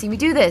guys didn't see me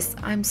do this.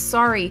 I'm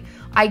sorry.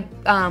 I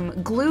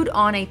glued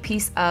on a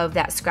piece of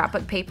that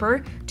scrapbook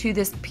paper to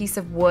this piece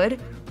of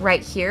wood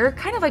right here,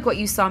 kind of like what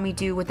you saw me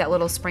do with that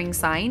little spring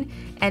sign.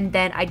 And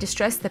then I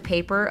distressed the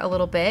paper a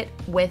little bit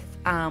with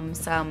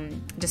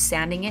just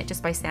sanding it,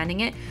 just by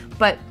sanding it.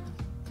 But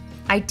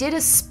I did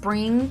a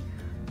spring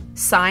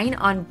sign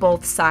on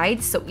both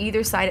sides, so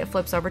either side it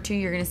flips over to,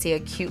 you're gonna see a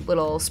cute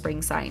little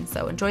spring sign.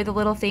 So enjoy the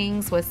little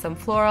things with some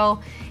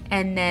floral.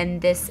 And then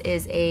this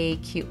is a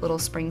cute little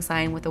spring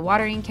sign with a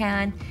watering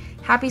can.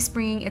 Happy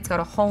spring, it's got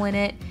a hole in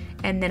it.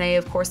 And then I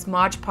of course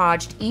Mod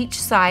Podged each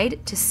side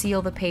to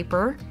seal the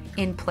paper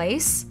in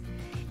place.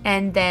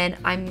 And then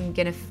I'm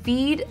gonna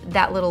feed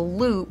that little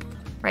loop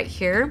right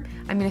here.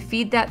 I'm gonna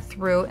feed that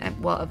through,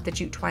 well, of the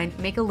jute twine,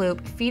 make a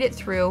loop, feed it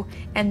through,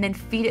 and then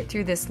feed it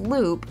through this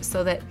loop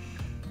so that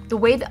the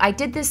way that I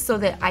did this so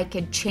that I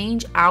could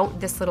change out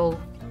this little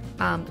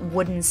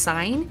wooden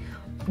sign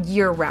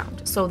year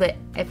round, so that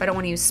if I don't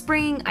want to use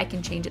spring, I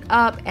can change it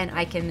up and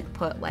I can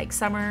put like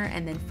summer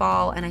and then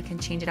fall, and I can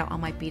change it out on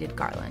my beaded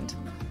garland.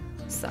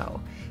 So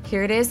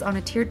here it is on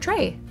a tiered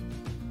tray.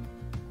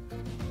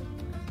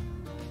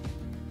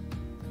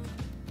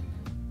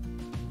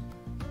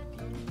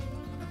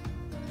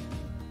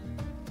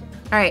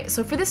 All right,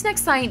 so for this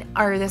next sign,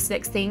 or this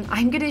next thing,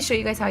 I'm gonna show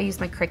you guys how I use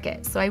my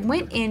Cricut. So I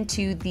went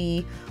into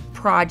the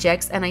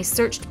projects and I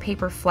searched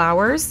paper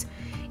flowers.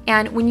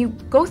 And when you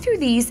go through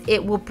these,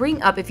 it will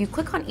bring up, if you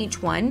click on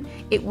each one,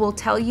 it will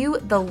tell you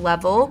the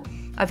level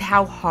of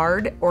how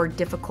hard or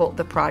difficult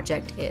the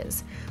project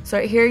is. So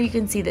right here you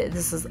can see that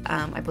this is,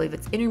 I believe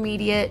it's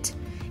intermediate,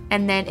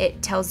 and then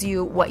it tells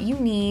you what you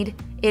need.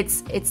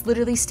 It's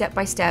literally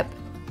step-by-step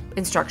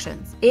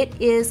instructions. It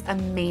is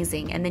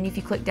amazing. And then if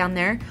you click down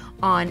there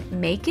on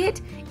Make It,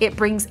 it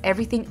brings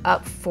everything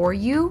up for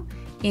you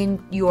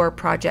in your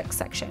project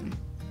section.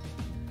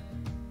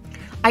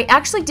 I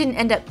actually didn't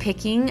end up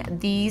picking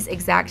these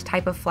exact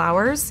type of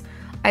flowers.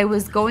 I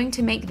was going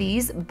to make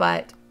these,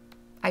 but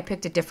I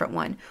picked a different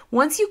one.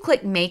 Once you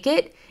click Make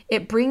It,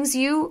 it brings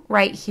you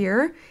right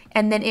here,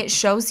 and then it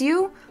shows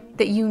you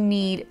that you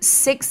need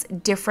 6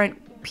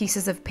 different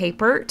pieces of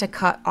paper to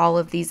cut all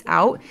of these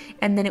out,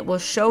 and then it will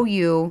show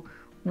you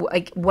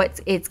like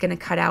what it's going to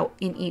cut out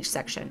in each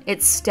section.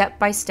 It's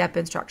step-by-step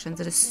instructions.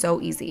 It is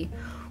so easy.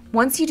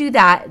 Once you do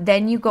that,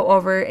 then you go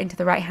over into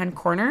the right-hand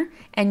corner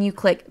and you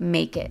click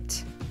Make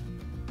It.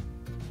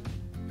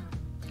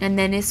 And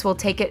then this will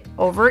take it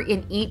over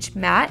in each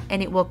mat,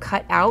 and it will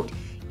cut out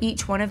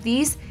each one of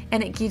these,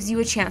 and it gives you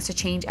a chance to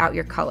change out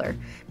your color.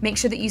 Make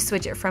sure that you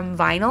switch it from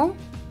vinyl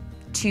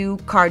to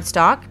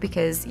cardstock,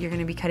 because you're going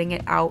to be cutting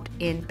it out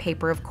in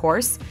paper, of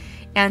course.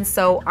 And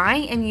so I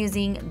am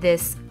using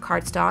this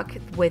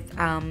cardstock with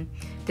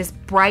this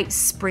bright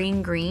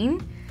spring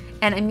green,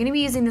 and I'm going to be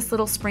using this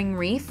little spring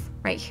wreath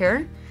right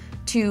here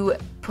to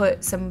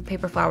put some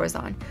paper flowers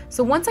on.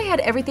 So once I had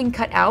everything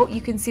cut out,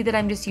 you can see that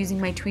I'm just using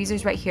my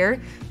tweezers right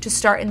here to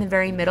start in the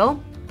very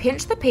middle,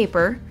 pinch the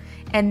paper,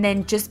 and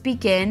then just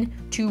begin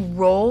to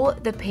roll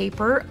the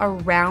paper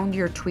around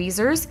your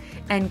tweezers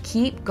and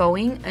keep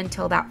going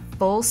until that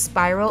full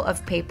spiral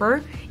of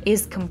paper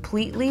is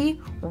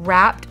completely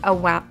wrapped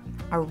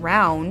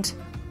around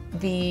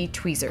the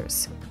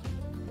tweezers.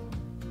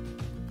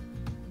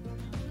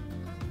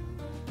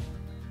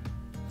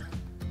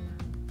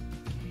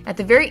 At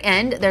the very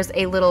end, there's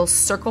a little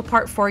circle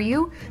part for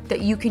you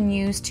that you can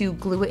use to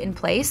glue it in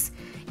place.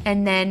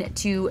 And then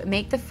to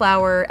make the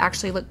flower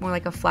actually look more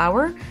like a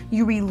flower,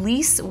 you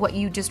release what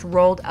you just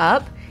rolled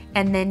up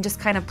and then just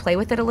kind of play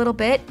with it a little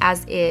bit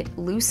as it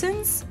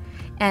loosens.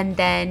 And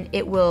then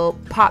it will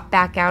pop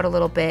back out a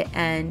little bit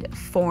and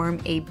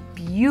form a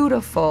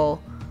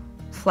beautiful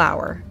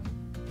flower.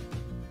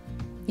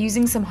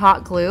 Using some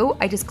hot glue,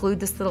 I just glued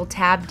this little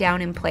tab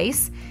down in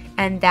place,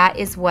 and that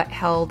is what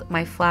held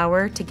my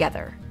flower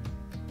together.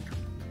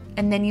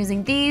 And then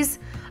using these,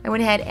 I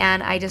went ahead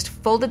and I just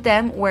folded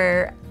them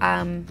where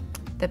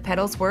the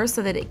petals were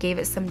so that it gave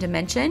it some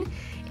dimension.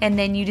 And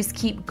then you just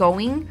keep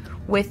going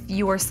with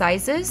your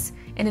sizes,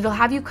 and it'll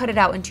have you cut it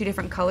out in 2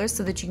 different colors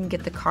so that you can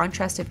get the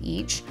contrast of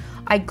each.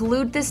 I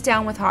glued this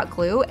down with hot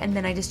glue, and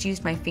then I just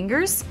used my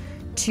fingers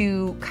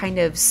to kind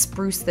of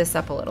spruce this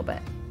up a little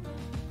bit.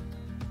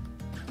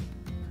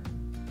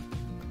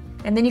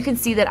 And then you can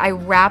see that I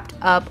wrapped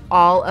up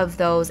all of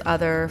those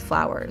other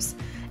flowers.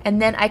 And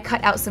then I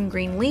cut out some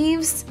green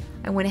leaves.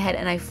 I went ahead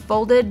and I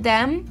folded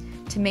them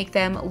to make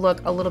them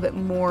look a little bit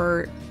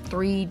more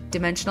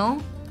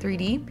 3-dimensional,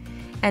 3D.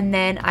 And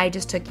then I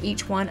just took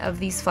each one of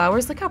these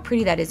flowers. Look how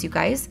pretty that is, you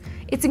guys.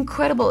 It's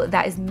incredible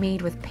that is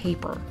made with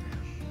paper.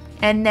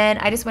 And then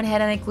I just went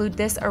ahead and I glued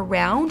this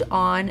around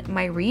on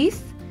my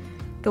wreath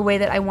the way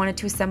that I wanted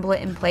to assemble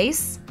it in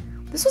place.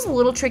 This was a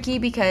little tricky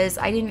because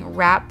I didn't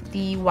wrap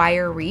the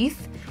wire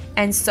wreath,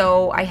 and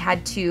so I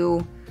had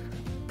to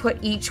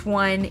put each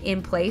one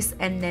in place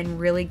and then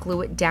really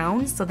glue it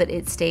down so that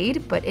it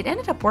stayed, but it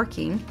ended up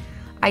working.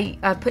 I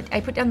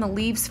put down the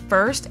leaves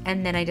first,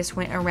 and then I just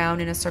went around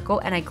in a circle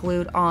and I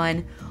glued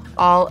on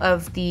all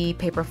of the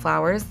paper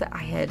flowers that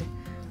I had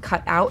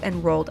cut out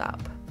and rolled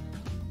up.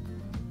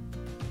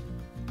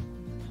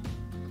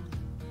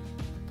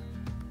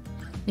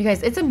 You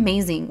guys, it's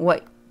amazing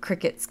what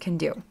Cricuts can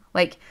do.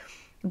 Like,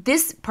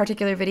 this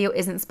particular video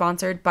isn't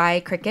sponsored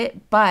by Cricut,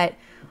 but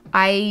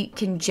I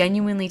can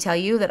genuinely tell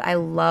you that I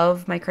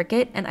love my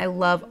Cricut and I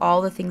love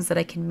all the things that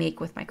I can make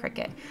with my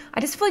Cricut. I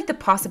just feel like the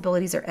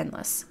possibilities are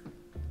endless.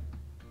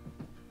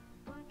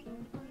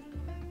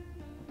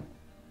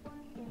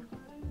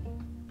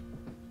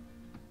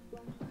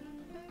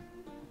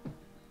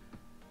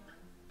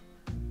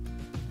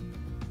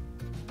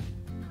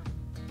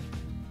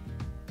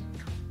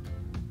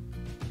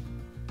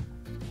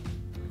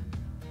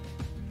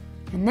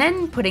 And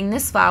then putting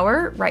this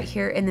flower right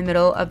here in the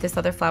middle of this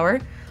other flower.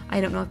 I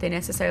don't know if they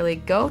necessarily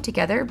go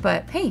together,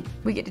 but hey,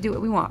 we get to do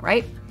what we want,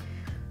 right?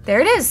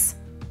 There it is.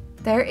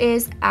 There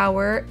is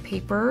our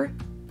paper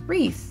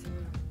wreath.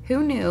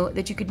 Who knew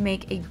that you could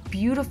make a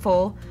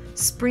beautiful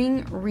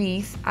spring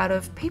wreath out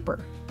of paper?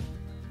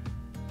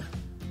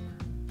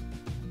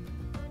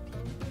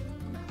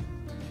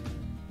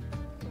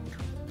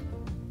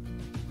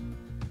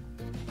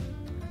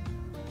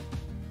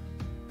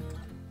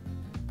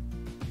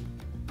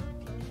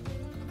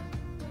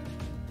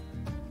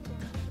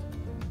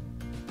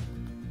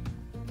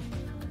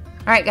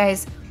 All right,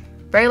 guys,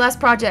 very last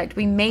project.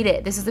 We made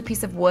it. This is a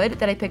piece of wood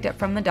that I picked up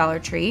from the Dollar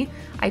Tree.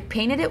 I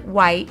painted it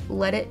white,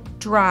 let it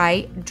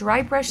dry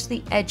brushed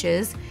the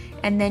edges,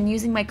 and then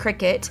using my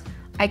Cricut,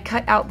 I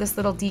cut out this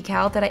little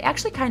decal that I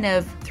actually kind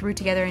of threw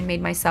together and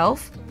made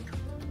myself.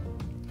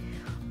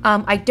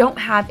 I don't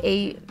have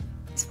a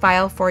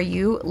file for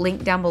you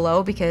linked down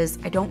below because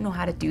I don't know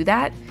how to do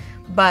that,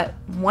 but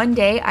one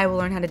day I will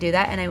learn how to do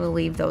that and I will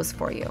leave those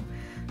for you.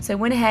 So I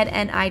went ahead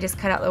and I just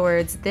cut out the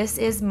words, "This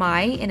is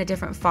my," in a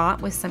different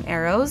font with some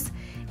arrows,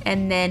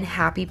 and then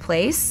 "Happy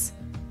Place."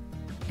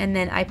 And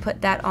then I put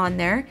that on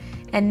there.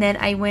 And then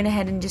I went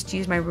ahead and just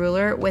used my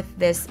ruler with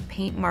this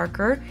paint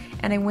marker,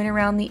 and I went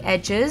around the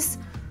edges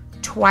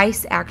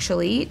twice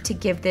actually to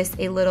give this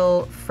a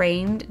little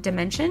framed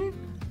dimension.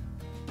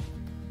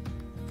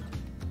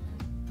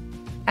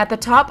 At the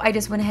top, I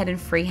just went ahead and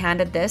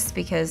freehanded this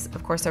because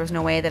of course there was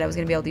no way that I was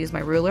gonna be able to use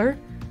my ruler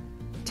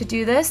to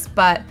do this,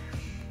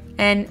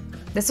 and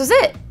this was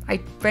it.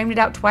 I framed it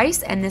out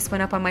twice, and this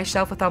went up on my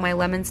shelf with all my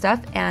lemon stuff,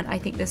 and I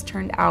think this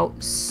turned out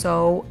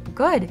so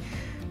good.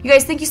 You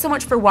guys, thank you so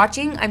much for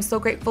watching. I'm so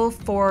grateful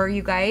for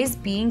you guys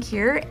being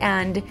here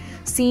and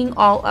seeing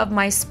all of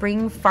my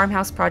spring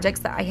farmhouse projects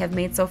that I have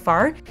made so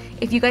far.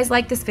 If you guys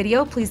like this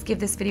video, please give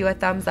this video a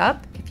thumbs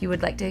up. If you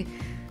would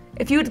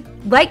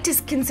like to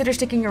consider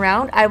sticking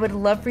around, I would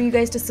love for you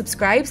guys to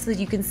subscribe so that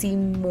you can see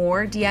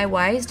more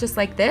DIYs just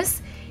like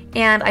this.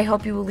 And I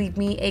hope you will leave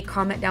me a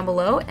comment down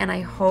below, and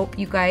I hope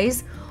you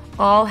guys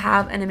all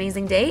have an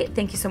amazing day.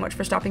 Thank you so much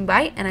for stopping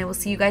by, and I will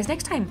see you guys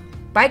next time.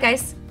 Bye,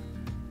 guys.